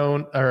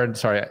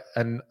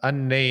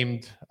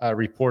unnamed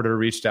reporter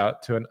reached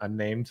out to an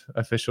unnamed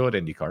official at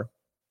IndyCar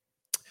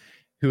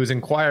who was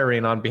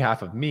inquiring on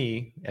behalf of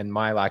me and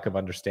my lack of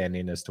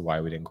understanding as to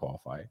why we didn't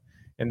qualify.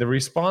 And the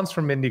response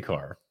from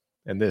IndyCar,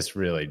 and this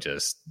really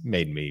just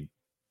made me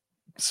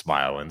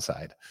smile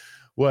inside,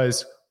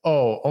 was,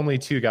 "Oh, only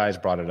 2 guys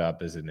brought it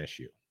up as an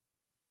issue."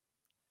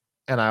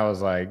 And I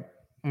was like,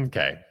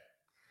 okay,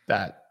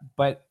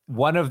 But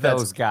one of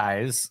those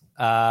guys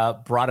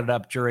brought it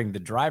up during the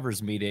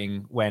drivers'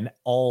 meeting when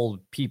all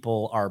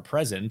people are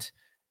present.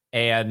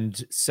 And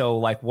so,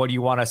 like, what do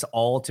you want us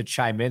all to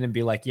chime in and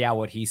be like, yeah,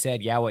 what he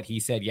said, yeah, what he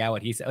said, yeah,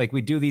 what he said? Like,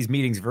 we do these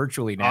meetings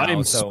virtually now.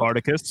 I'm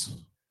Spartacus.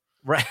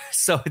 Right.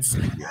 So it's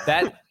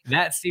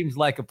that seems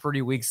like a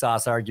pretty weak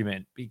sauce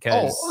argument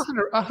because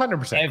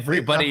 100%.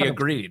 Everybody 100%.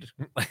 Agreed.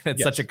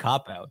 That's such a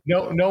cop out.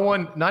 No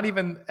one, not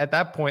even at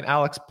that point,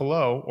 Alex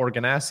Palou or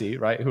Ganassi,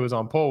 right, who was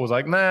on pole, was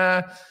like,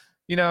 nah,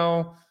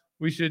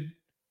 we should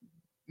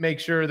make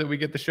sure that we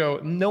get the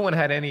show. No one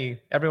had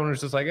everyone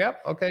was just like,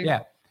 yep, okay.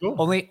 Yeah. Cool.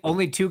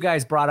 Only 2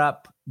 guys brought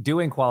up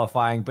doing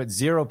qualifying, but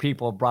 0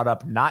 people brought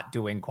up not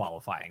doing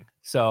qualifying.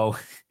 So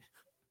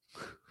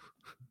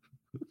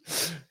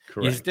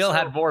Correct. You still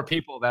had more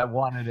people that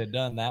wanted it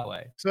done that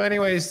way. So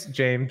anyways,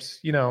 James,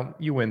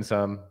 you win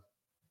some.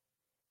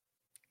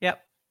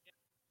 Yep.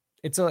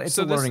 It's a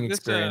learning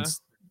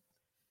experience.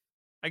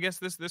 I guess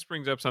this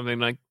brings up something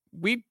like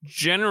we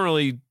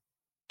generally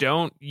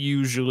don't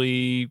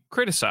usually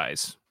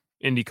criticize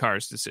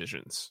IndyCar's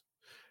decisions.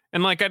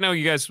 And like I know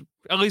you guys,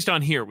 at least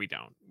on here, we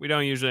don't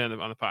usually on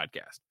the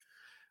podcast.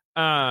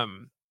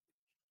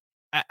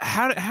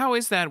 How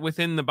is that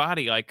within the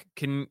body? Like,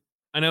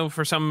 I know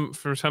for some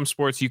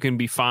sports you can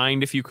be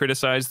fined if you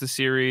criticize the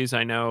series.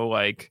 I know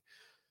like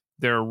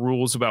there are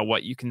rules about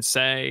what you can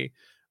say.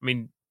 I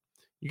mean,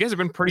 you guys have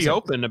been pretty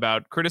open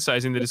about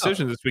criticizing the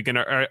decisions this weekend.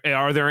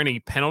 Are there any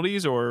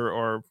penalties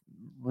or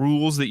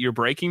rules that you're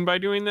breaking by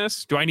doing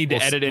this? Do I need to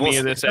edit any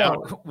of this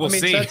out? We'll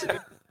see.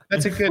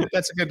 That's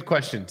a good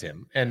question,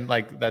 Tim. And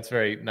like, that's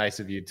very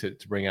nice of you to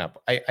bring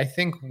up. I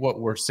think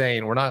what we're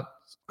saying, we're not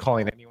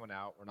calling anyone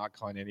out. We're not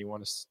calling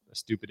anyone a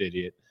stupid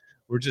idiot.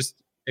 We're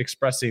just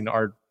expressing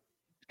our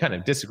kind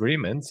of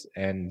disagreements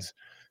and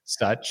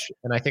such.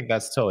 And I think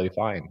that's totally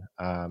fine.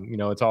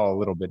 It's all a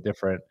little bit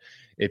different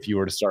if you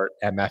were to start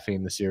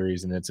MFing the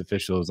series and its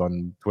officials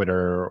on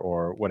Twitter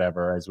or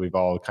whatever, as we've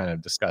all kind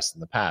of discussed in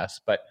the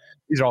past. But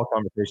these are all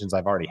conversations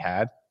I've already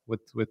had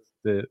with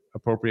the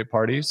appropriate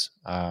parties.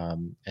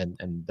 And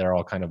they're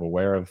all kind of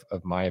aware of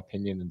my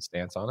opinion and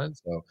stance on it.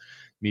 So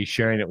me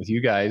sharing it with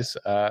you guys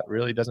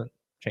really doesn't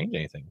change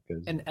anything.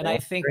 And I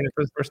think it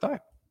for the first time.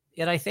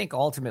 And I think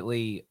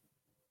ultimately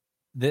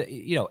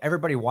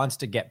everybody wants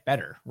to get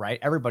better, right?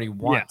 Everybody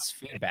wants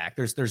feedback.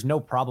 There's no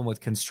problem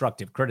with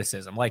constructive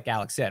criticism. Like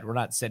Alex said, we're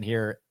not sitting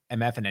here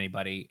MFing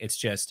anybody. It's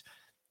just,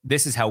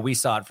 this is how we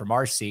saw it from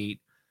our seat.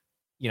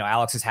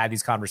 Alex has had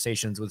these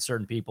conversations with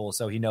certain people,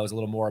 so he knows a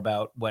little more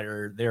about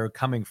where they're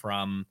coming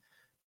from.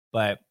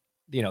 But,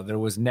 there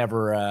was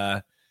never,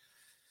 I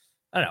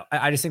don't know.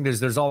 I just think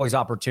there's always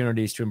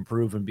opportunities to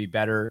improve and be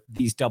better.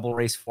 These double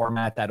race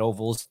format, that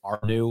ovals are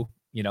new.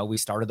 We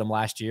started them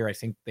last year. I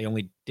think they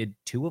only did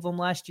 2 of them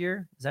last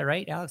year. Is that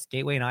right, Alex?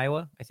 Gateway and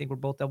Iowa, I think, were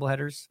both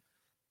doubleheaders,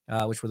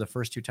 which were the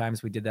first 2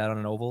 times we did that on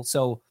an oval.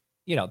 So,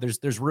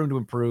 there's room to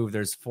improve.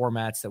 There's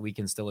formats that we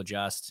can still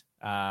adjust.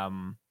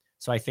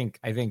 So I think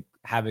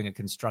having a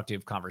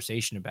constructive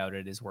conversation about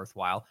it is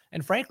worthwhile.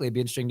 And frankly, it'd be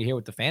interesting to hear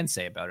what the fans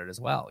say about it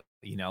as well.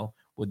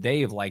 Would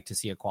they have liked to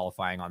see a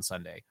qualifying on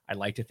Sunday? I'd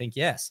like to think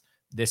yes.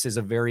 this is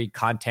a very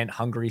content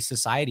hungry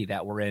society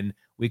that we're in.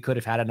 We could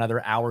have had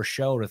another hour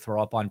show to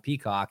throw up on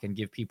Peacock and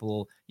give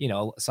people,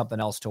 something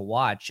else to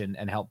watch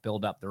and help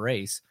build up the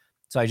race.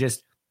 So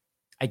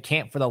I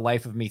can't for the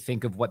life of me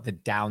think of what the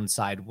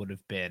downside would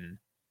have been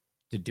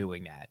to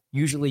doing that.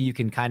 Usually you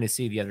can kind of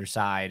see the other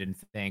side and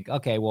think,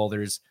 okay, well,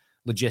 there's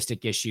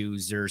logistic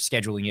issues or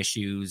scheduling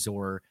issues,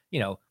 or,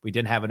 we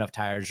didn't have enough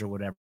tires or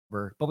whatever,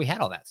 but we had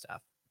all that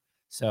stuff.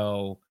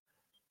 So,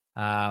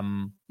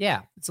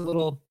 it's a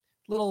little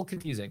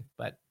confusing,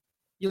 but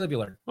you live, you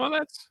learn. Well,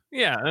 that's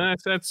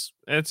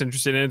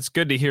interesting. And it's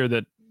good to hear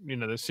that,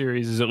 the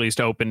series is at least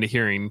open to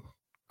hearing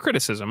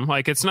criticism.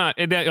 Like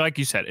like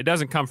you said, it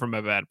doesn't come from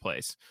a bad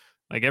place.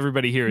 Like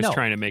everybody here is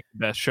trying to make the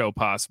best show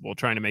possible,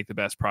 trying to make the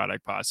best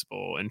product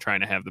possible, and trying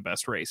to have the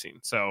best racing.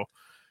 So,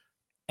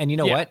 and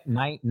what?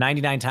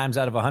 99 times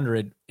out of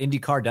 100,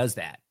 IndyCar does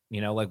that.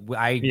 As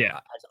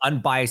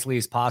unbiasedly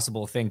as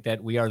possible, think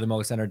that we are the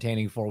most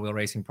entertaining four-wheel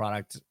racing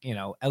product,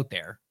 out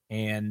there.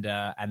 And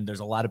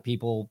there's a lot of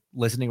people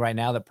listening right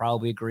now that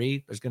probably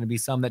agree. There's going to be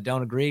some that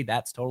don't agree.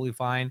 That's totally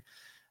fine.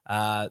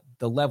 The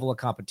level of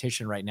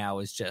competition right now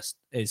is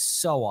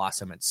so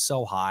awesome. It's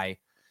so high.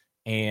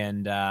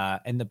 And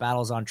the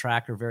battles on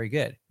track are very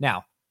good.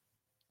 Now,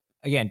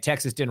 again,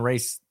 Texas didn't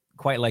race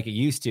quite like it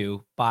used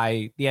to.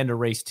 By the end of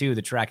race 2,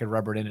 the track had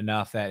rubbered in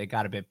enough that it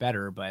got a bit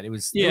better, but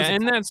it's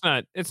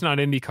not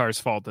IndyCar's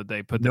fault that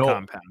they put the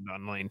compound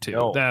on lane 2.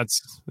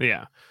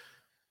 No.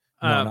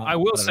 I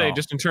will say,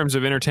 just in terms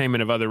of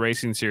entertainment of other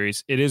racing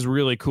series, it is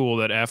really cool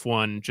that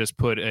F1 just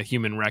put a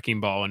human wrecking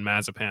ball in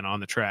Mazepin on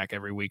the track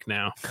every week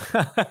now.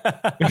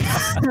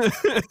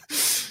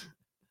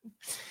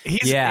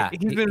 He's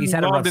been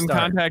involved in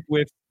contact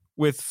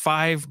with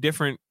 5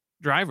 different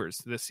drivers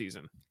this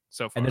season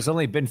so far. And there's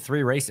only been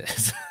 3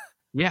 races.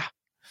 Yeah.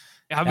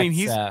 I mean,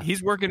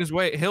 he's working his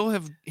way. He'll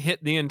have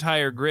hit the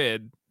entire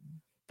grid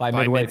by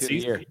midway through the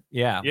year.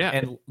 Yeah.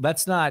 And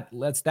that's not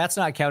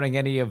counting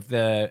any of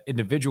the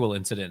individual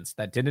incidents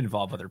that didn't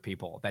involve other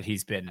people that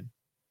he's been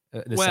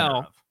the center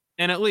of.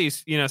 And at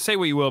least, say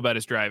what you will about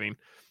his driving,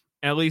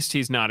 at least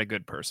he's not a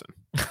good person.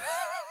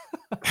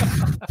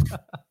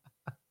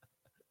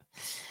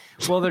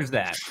 Well, there's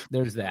that.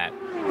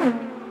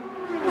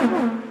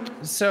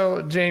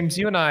 So, James,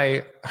 you and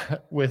I,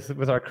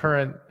 with our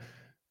current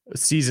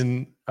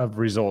season of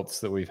results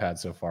that we've had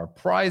so far,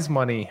 prize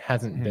money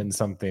hasn't been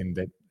something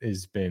that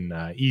has been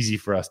easy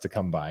for us to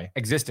come by.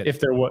 Existed. If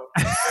there was,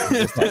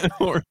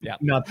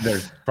 not that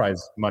there's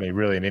prize money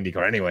really in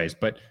IndyCar anyways,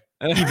 but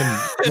even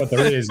what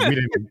there is,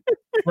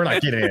 we're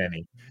not getting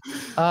any.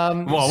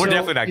 We're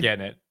definitely not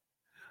getting it.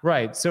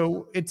 Right.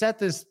 So it's at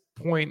this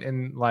point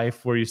in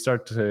life where you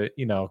start to,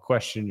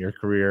 question your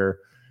career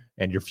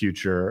and your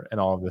future and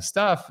all of this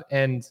stuff.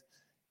 And,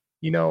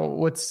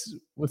 what's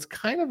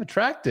kind of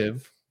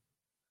attractive,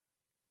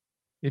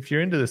 if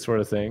you're into this sort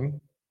of thing,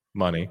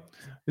 money,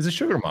 is a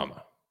sugar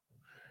mama.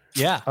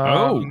 Yeah.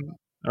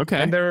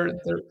 Okay. And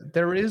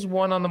there is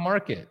one on the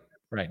market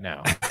right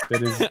now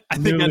that is I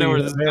think I know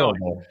where this is going.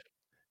 available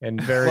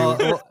and very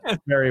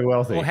very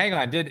wealthy. Well, hang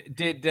on.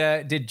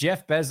 Did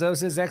Jeff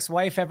Bezos'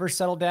 ex-wife ever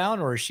settle down,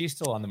 or is she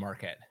still on the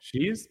market?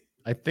 She's,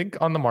 I think,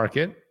 on the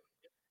market,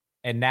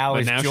 and now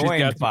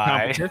joined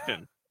by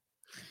competition.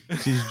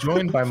 She's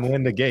joined by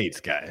Melinda Gates,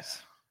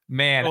 guys.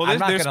 Man, I'm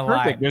not gonna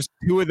lie. There's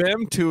 2 of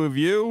them, 2 of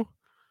you.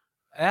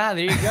 Ah,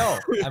 there you go.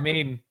 I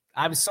mean,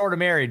 I'm sort of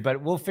married,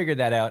 but we'll figure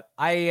that out.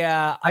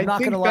 I'm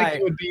not gonna lie.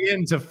 Becky would be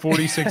into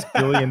 $46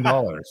 billion.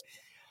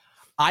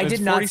 I did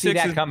not see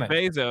that coming.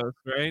 Bezos,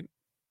 right?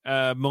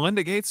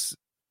 Melinda Gates.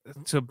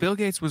 So Bill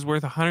Gates was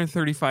worth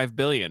 $135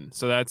 billion.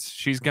 So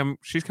she's coming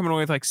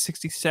away with like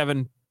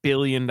 $67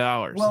 billion.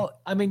 Well,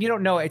 I mean, you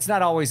don't know. It's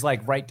not always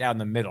like right down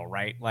the middle,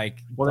 right? Like,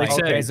 they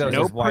said Bezos'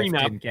 no wife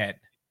prenup. didn't get.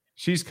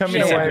 She's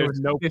coming away with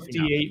no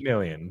 58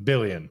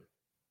 billion.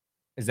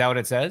 Is that what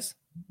it says?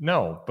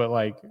 No, but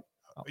like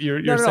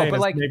you're saying,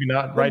 it's maybe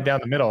not right down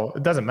the middle.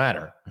 It doesn't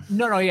matter.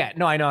 No.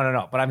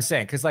 But I'm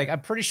saying, because like I'm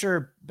pretty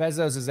sure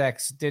Bezos'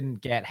 ex didn't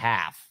get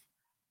half.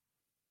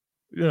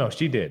 No,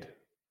 she did.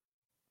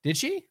 Did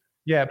she?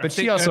 Yeah, but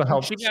she also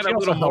helped. She got a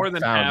little more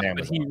than half.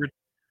 But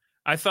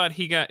I thought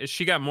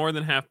she got more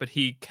than half, but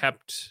he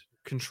kept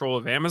control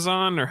of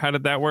Amazon, or how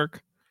did that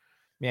work?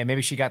 Yeah,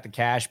 maybe she got the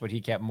cash, but he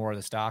kept more of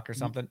the stock or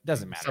something.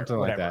 Doesn't matter. Something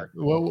Whatever. Like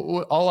that.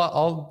 Well,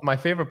 all my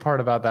favorite part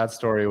about that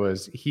story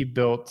was he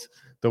built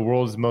the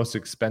world's most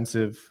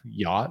expensive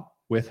yacht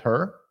with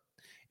her,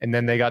 and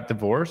then they got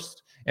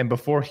divorced. And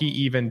before he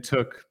even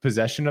took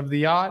possession of the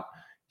yacht,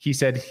 he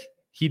said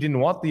he didn't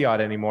want the yacht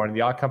anymore. And the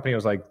yacht company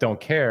was like, don't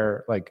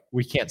care. Like,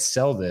 we can't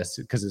sell this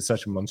because it's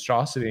such a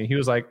monstrosity. And he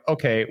was like,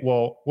 okay,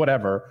 well,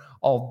 whatever.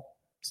 I'll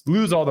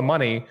lose all the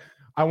money.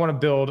 I want to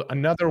build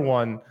another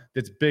one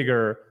that's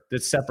bigger,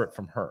 that's separate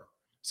from her.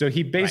 So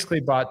he basically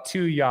bought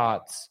 2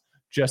 yachts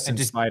just in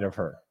spite of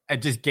her.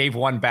 And just gave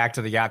one back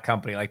to the yacht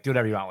company. Like, do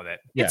whatever you want with it.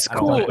 It's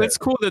cool. It's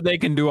cool that they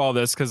can do all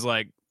this because,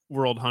 like,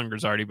 world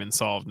hunger's already been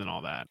solved and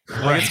all that.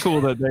 Like, it's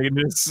cool that they can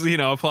just,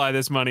 apply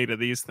this money to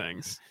these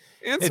things.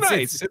 It's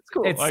nice. It's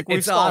cool.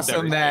 It's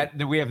awesome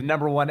that we have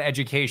number one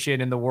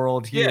education in the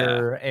world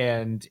here,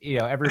 and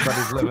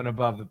everybody's living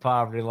above the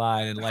poverty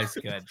line, and life's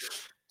good.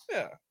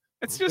 Yeah,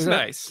 it's just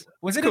nice.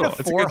 Was it in a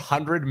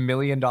 $400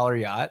 million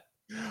yacht?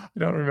 I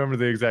don't remember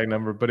the exact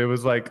number, but it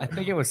was like, I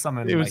think it was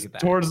something. It was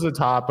towards the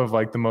top of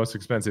like the most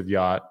expensive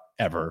yacht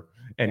ever,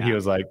 and he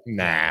was like,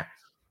 "Nah,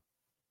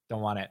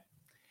 don't want it."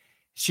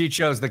 She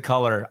chose the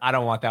color. I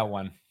don't want that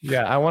one.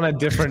 Yeah, I want a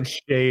different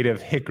shade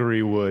of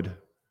hickory wood.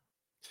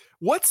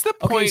 What's the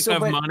point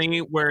of money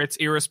where it's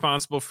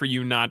irresponsible for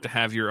you not to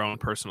have your own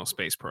personal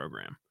space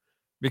program?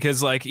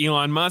 Because like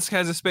Elon Musk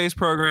has a space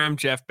program,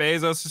 Jeff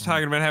Bezos is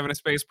talking about having a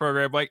space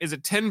program. Like, is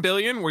it 10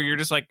 billion where you're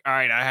just like, all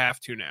right, I have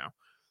to now?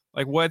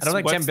 Like, I don't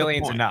think 10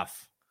 billion is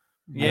enough.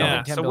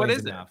 Yeah. So what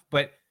is enough?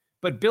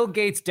 But Bill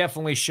Gates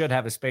definitely should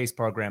have a space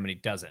program, and he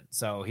doesn't.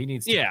 So he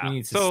needs to. Yeah. He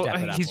needs to so step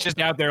it up. He's just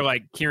out there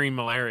like curing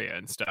malaria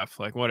and stuff.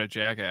 Like, what a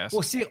jackass.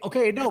 Well, see,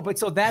 okay, no, but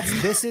so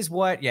this is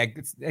what. Yeah,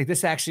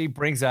 this actually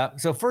brings up.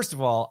 So first of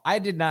all, I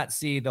did not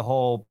see the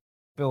whole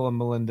Bill and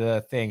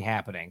Melinda thing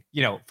happening.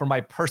 From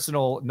my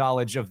personal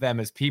knowledge of them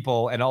as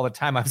people and all the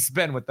time I've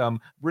spent with them,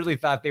 really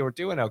thought they were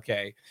doing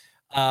okay.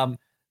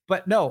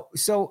 But no,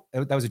 so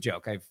that was a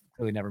joke. I've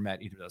really never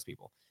met either of those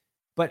people.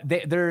 But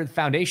their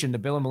foundation, the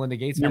Bill and Melinda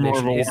Gates Foundation, more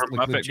of a Warren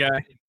Buffett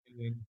guy,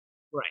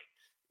 right?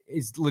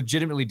 Is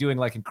legitimately doing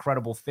like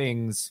incredible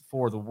things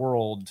for the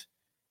world.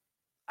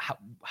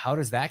 How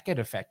does that get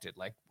affected?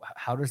 Like,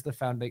 how does the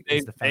foundation?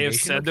 They have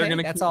said they're going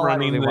to. That's all I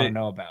really want to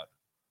know about.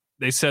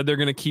 They said they're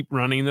going to keep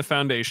running the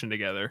foundation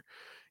together.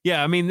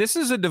 Yeah, I mean, this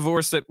is a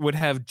divorce that would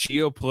have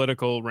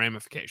geopolitical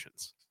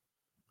ramifications.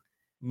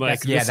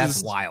 Like,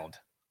 that's wild.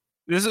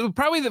 This is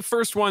probably the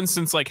first one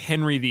since like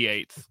Henry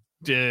VIII.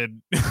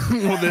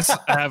 Will this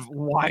have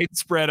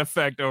widespread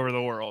effect over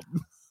the world?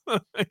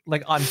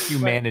 Like on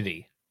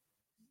humanity.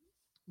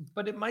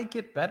 But it might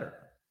get better.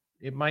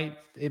 It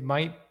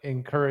might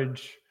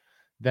encourage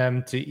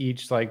them to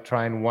each like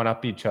try and one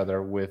up each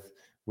other with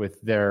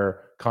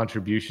their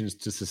contributions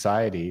to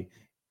society,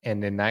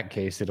 and in that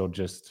case it'll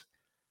just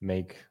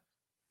make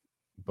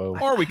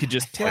both. Or we could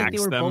just tax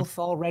they were them. Both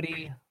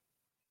already.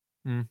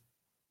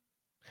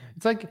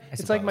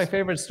 It's like my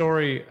favorite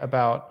story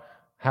about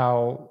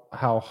how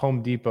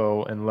Home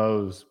Depot and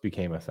Lowe's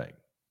became a thing.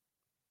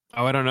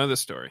 Oh, I don't know this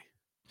story.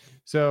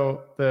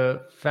 So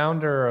the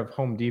founder of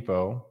Home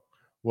Depot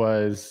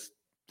was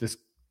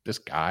this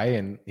guy,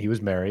 and he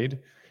was married,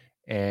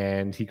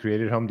 and he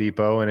created Home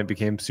Depot, and it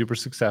became super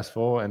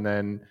successful. And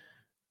then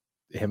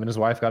him and his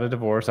wife got a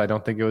divorce. I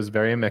don't think it was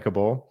very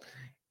amicable.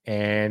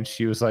 And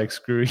she was like,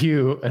 screw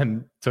you,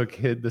 and took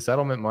the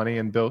settlement money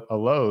and built a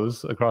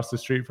Lowe's across the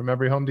street from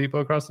every Home Depot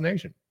across the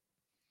nation.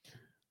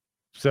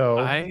 So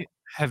I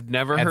have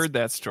never heard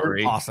that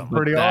story. Awesome.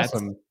 Pretty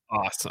awesome.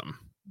 Awesome.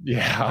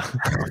 Yeah.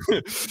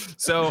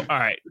 So, all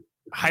right.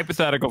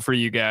 Hypothetical for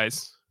you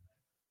guys.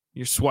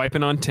 You're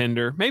swiping on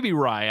Tinder. Maybe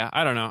Raya.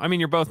 I don't know. I mean,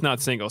 you're both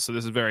not single, so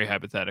this is very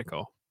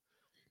hypothetical.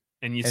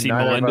 And you see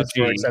Melinda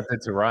G.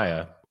 Accepted to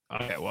Raya.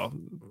 Okay, well,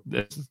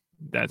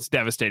 that's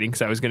devastating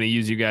because I was going to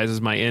use you guys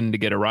as my in to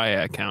get a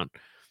Raya account.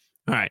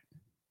 All right.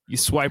 You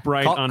swipe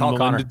right on call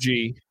Melinda Connor.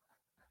 G.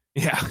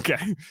 Yeah,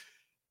 okay.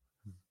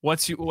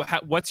 What's your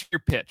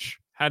pitch?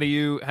 How do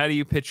you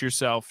pitch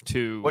yourself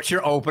to? What's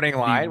your opening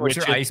line? What's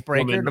your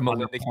icebreaker to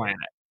Melinda planet?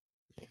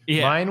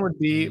 Yeah. Mine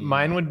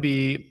would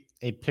be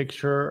a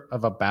picture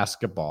of a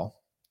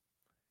basketball,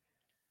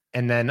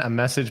 and then a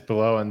message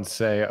below and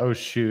say, "Oh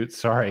shoot,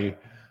 sorry,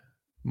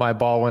 my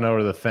ball went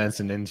over the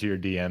fence and into your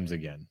DMs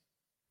again."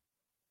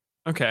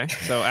 Okay,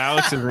 so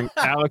Alex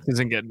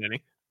isn't getting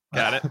any.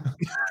 Got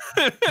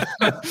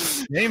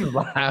it. Name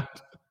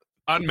laughed.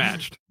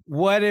 Unmatched.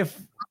 What if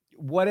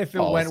it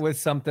went with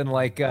something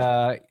like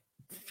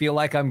feel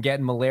like I'm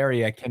getting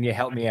malaria, can you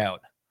help me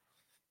out?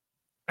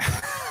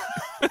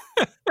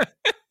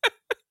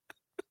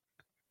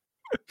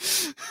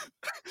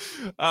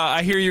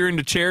 I hear you're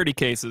into charity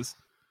cases.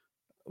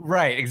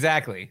 Right,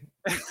 exactly.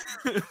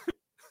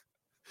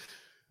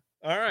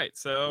 All right,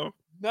 so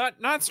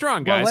not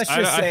strong, guys. Well, let's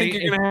just I think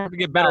you're gonna have to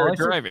get better at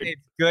driving.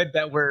 It's good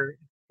that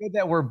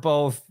we're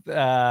both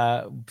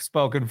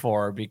spoken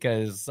for,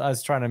 because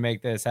us trying to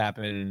make this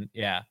happen,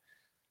 yeah.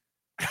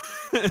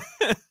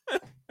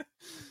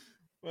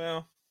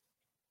 Well,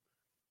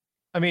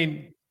 I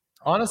mean,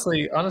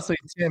 honestly,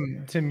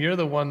 Tim, you're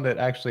the one that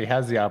actually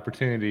has the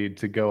opportunity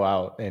to go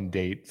out and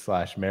date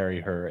 /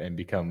 marry her and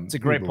become. It's a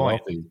great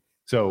point. Wealthy.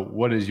 So,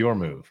 what is your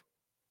move,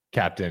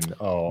 Captain?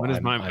 Oh, what is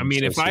mine? I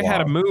mean, if I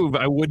had a move,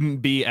 I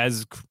wouldn't be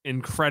as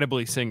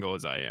incredibly single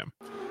as I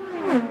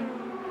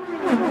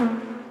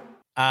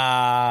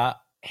am.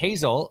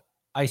 Hazel,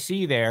 I see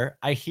you there.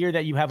 I hear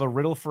that you have a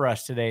riddle for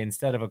us today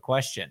instead of a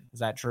question. Is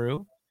that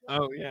true?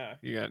 Oh yeah,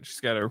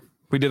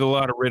 we did a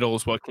lot of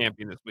riddles while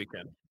camping this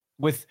weekend.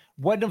 With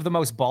one of the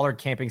most baller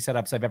camping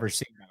setups I've ever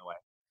seen, by the way.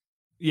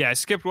 Yeah, I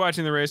skipped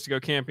watching the race to go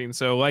camping.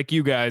 So like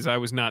you guys, I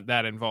was not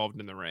that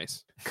involved in the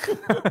race.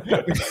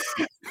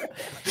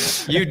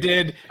 You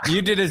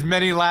did as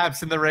many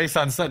laps in the race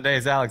on Sunday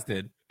as Alex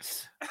did.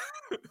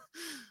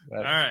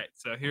 All right.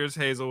 So here's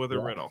Hazel with a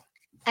riddle.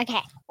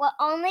 Okay. What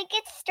only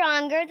gets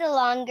stronger the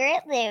longer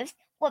it lives.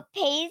 What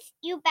pays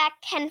you back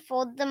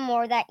tenfold the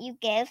more that you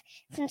give.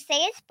 Some say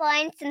it's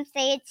blind, some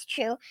say it's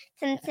true.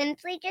 Some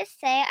simply just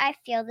say, I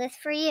feel this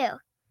for you.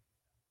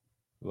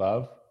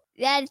 Love.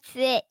 That's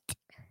it.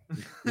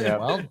 Yeah.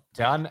 Well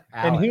done,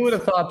 And who Alex. would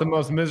have thought the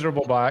most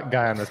miserable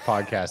guy on this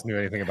podcast knew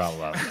anything about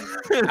love?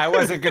 I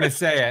wasn't going to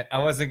say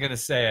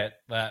it.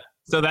 But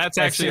So that's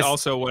actually just-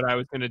 also what I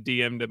was going to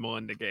DM to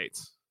Melinda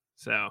Gates.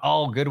 So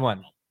oh, good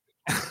one.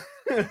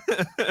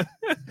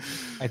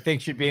 I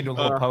think she'd be into a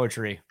little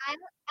poetry. I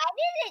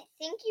didn't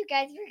think you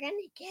guys were going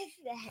to guess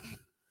that.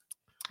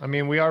 I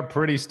mean, we are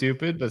pretty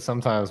stupid, but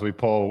sometimes we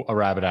pull a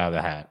rabbit out of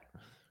the hat.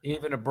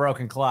 Even a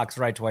broken clock's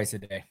right twice a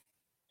day.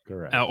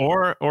 Correct.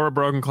 or a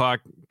broken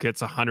clock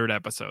gets 100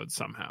 episodes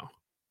somehow.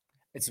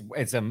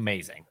 It's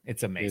amazing.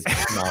 It's amazing.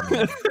 It's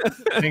phenomenal.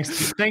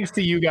 thanks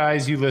to you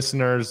guys, you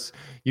listeners,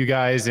 you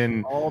guys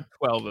in All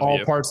 12 of all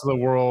you. parts of the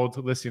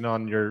world listening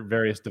on your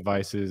various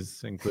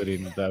devices,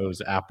 including those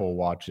Apple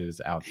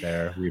Watches out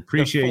there. We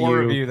appreciate the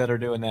four you. of you that are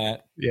doing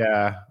that.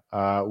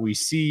 Yeah. We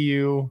see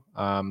you.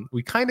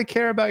 We kind of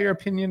care about your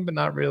opinion, but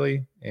not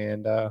really.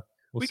 And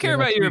We care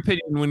about your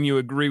opinion when you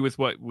agree with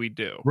what we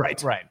do.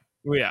 Right. Right.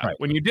 Yeah. Right.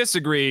 When you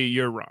disagree,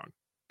 you're wrong.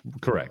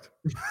 Correct.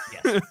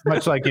 Yes.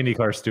 Much like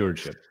IndyCar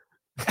stewardship.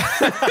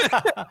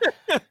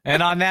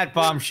 And on that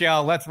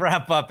bombshell, let's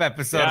wrap up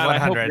episode Yeah, I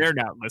hope 100. they're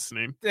not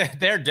listening.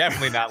 They're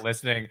definitely not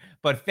listening,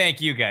 but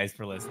thank you guys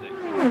for listening.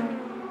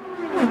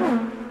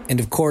 And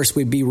of course,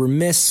 we'd be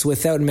remiss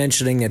without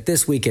mentioning that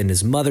this weekend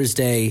is Mother's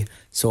Day.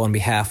 So on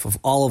behalf of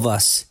all of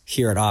us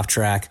here at Off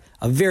Track,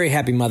 a very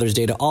happy Mother's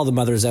Day to all the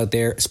mothers out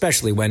there,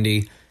 especially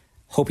Wendy.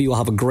 Hope you all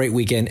have a great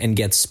weekend and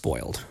get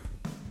spoiled.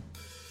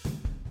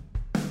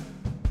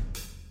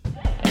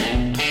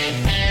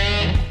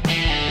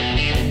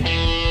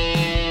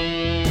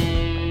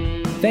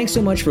 Thanks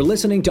so much for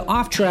listening to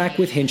Off Track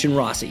with Hinch and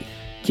Rossi.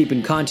 Keep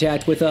in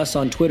contact with us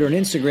on Twitter and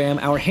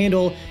Instagram. Our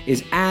handle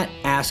is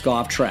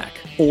 @AskOffTrack.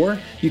 Or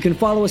you can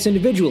follow us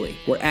individually.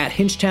 We're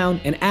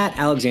 @Hinchtown and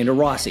 @Alexander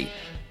Rossi.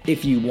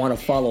 If you want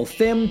to follow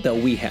Thim, though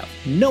we have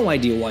no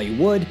idea why you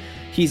would,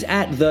 he's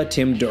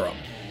 @TheTimDurham.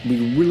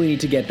 We really need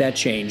to get that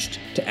changed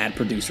to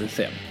 @Producer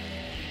Thim.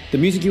 The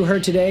music you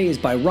heard today is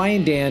by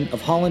Ryan Dan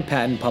of Holland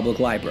Patton Public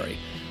Library.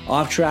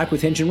 Off Track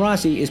with Hinch and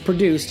Rossi is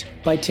produced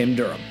by Tim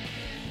Durham.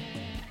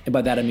 And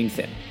by that I mean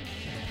Thim.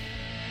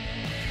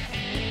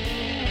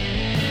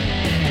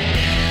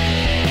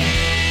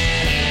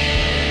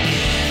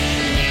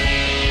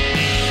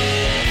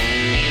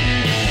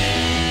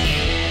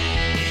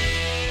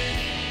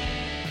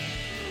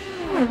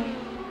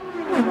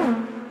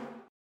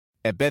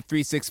 At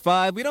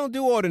Bet365, we don't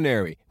do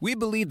ordinary. We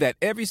believe that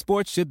every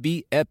sport should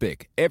be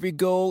epic. Every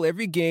goal,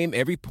 every game,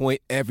 every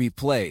point, every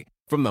play.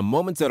 From the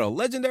moments that are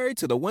legendary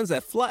to the ones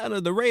that fly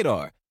under the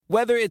radar.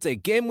 Whether it's a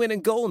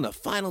game-winning goal in the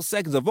final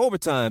seconds of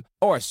overtime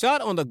or a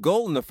shot on the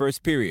goal in the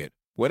first period.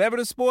 Whatever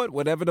the sport,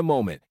 whatever the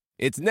moment.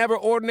 It's never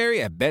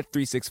ordinary at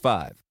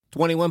Bet365.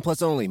 21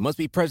 plus only. Must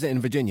be present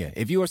in Virginia.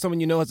 If you or someone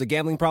you know has a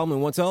gambling problem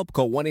and wants help,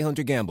 call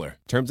 1-800-GAMBLER.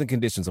 Terms and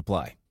conditions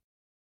apply.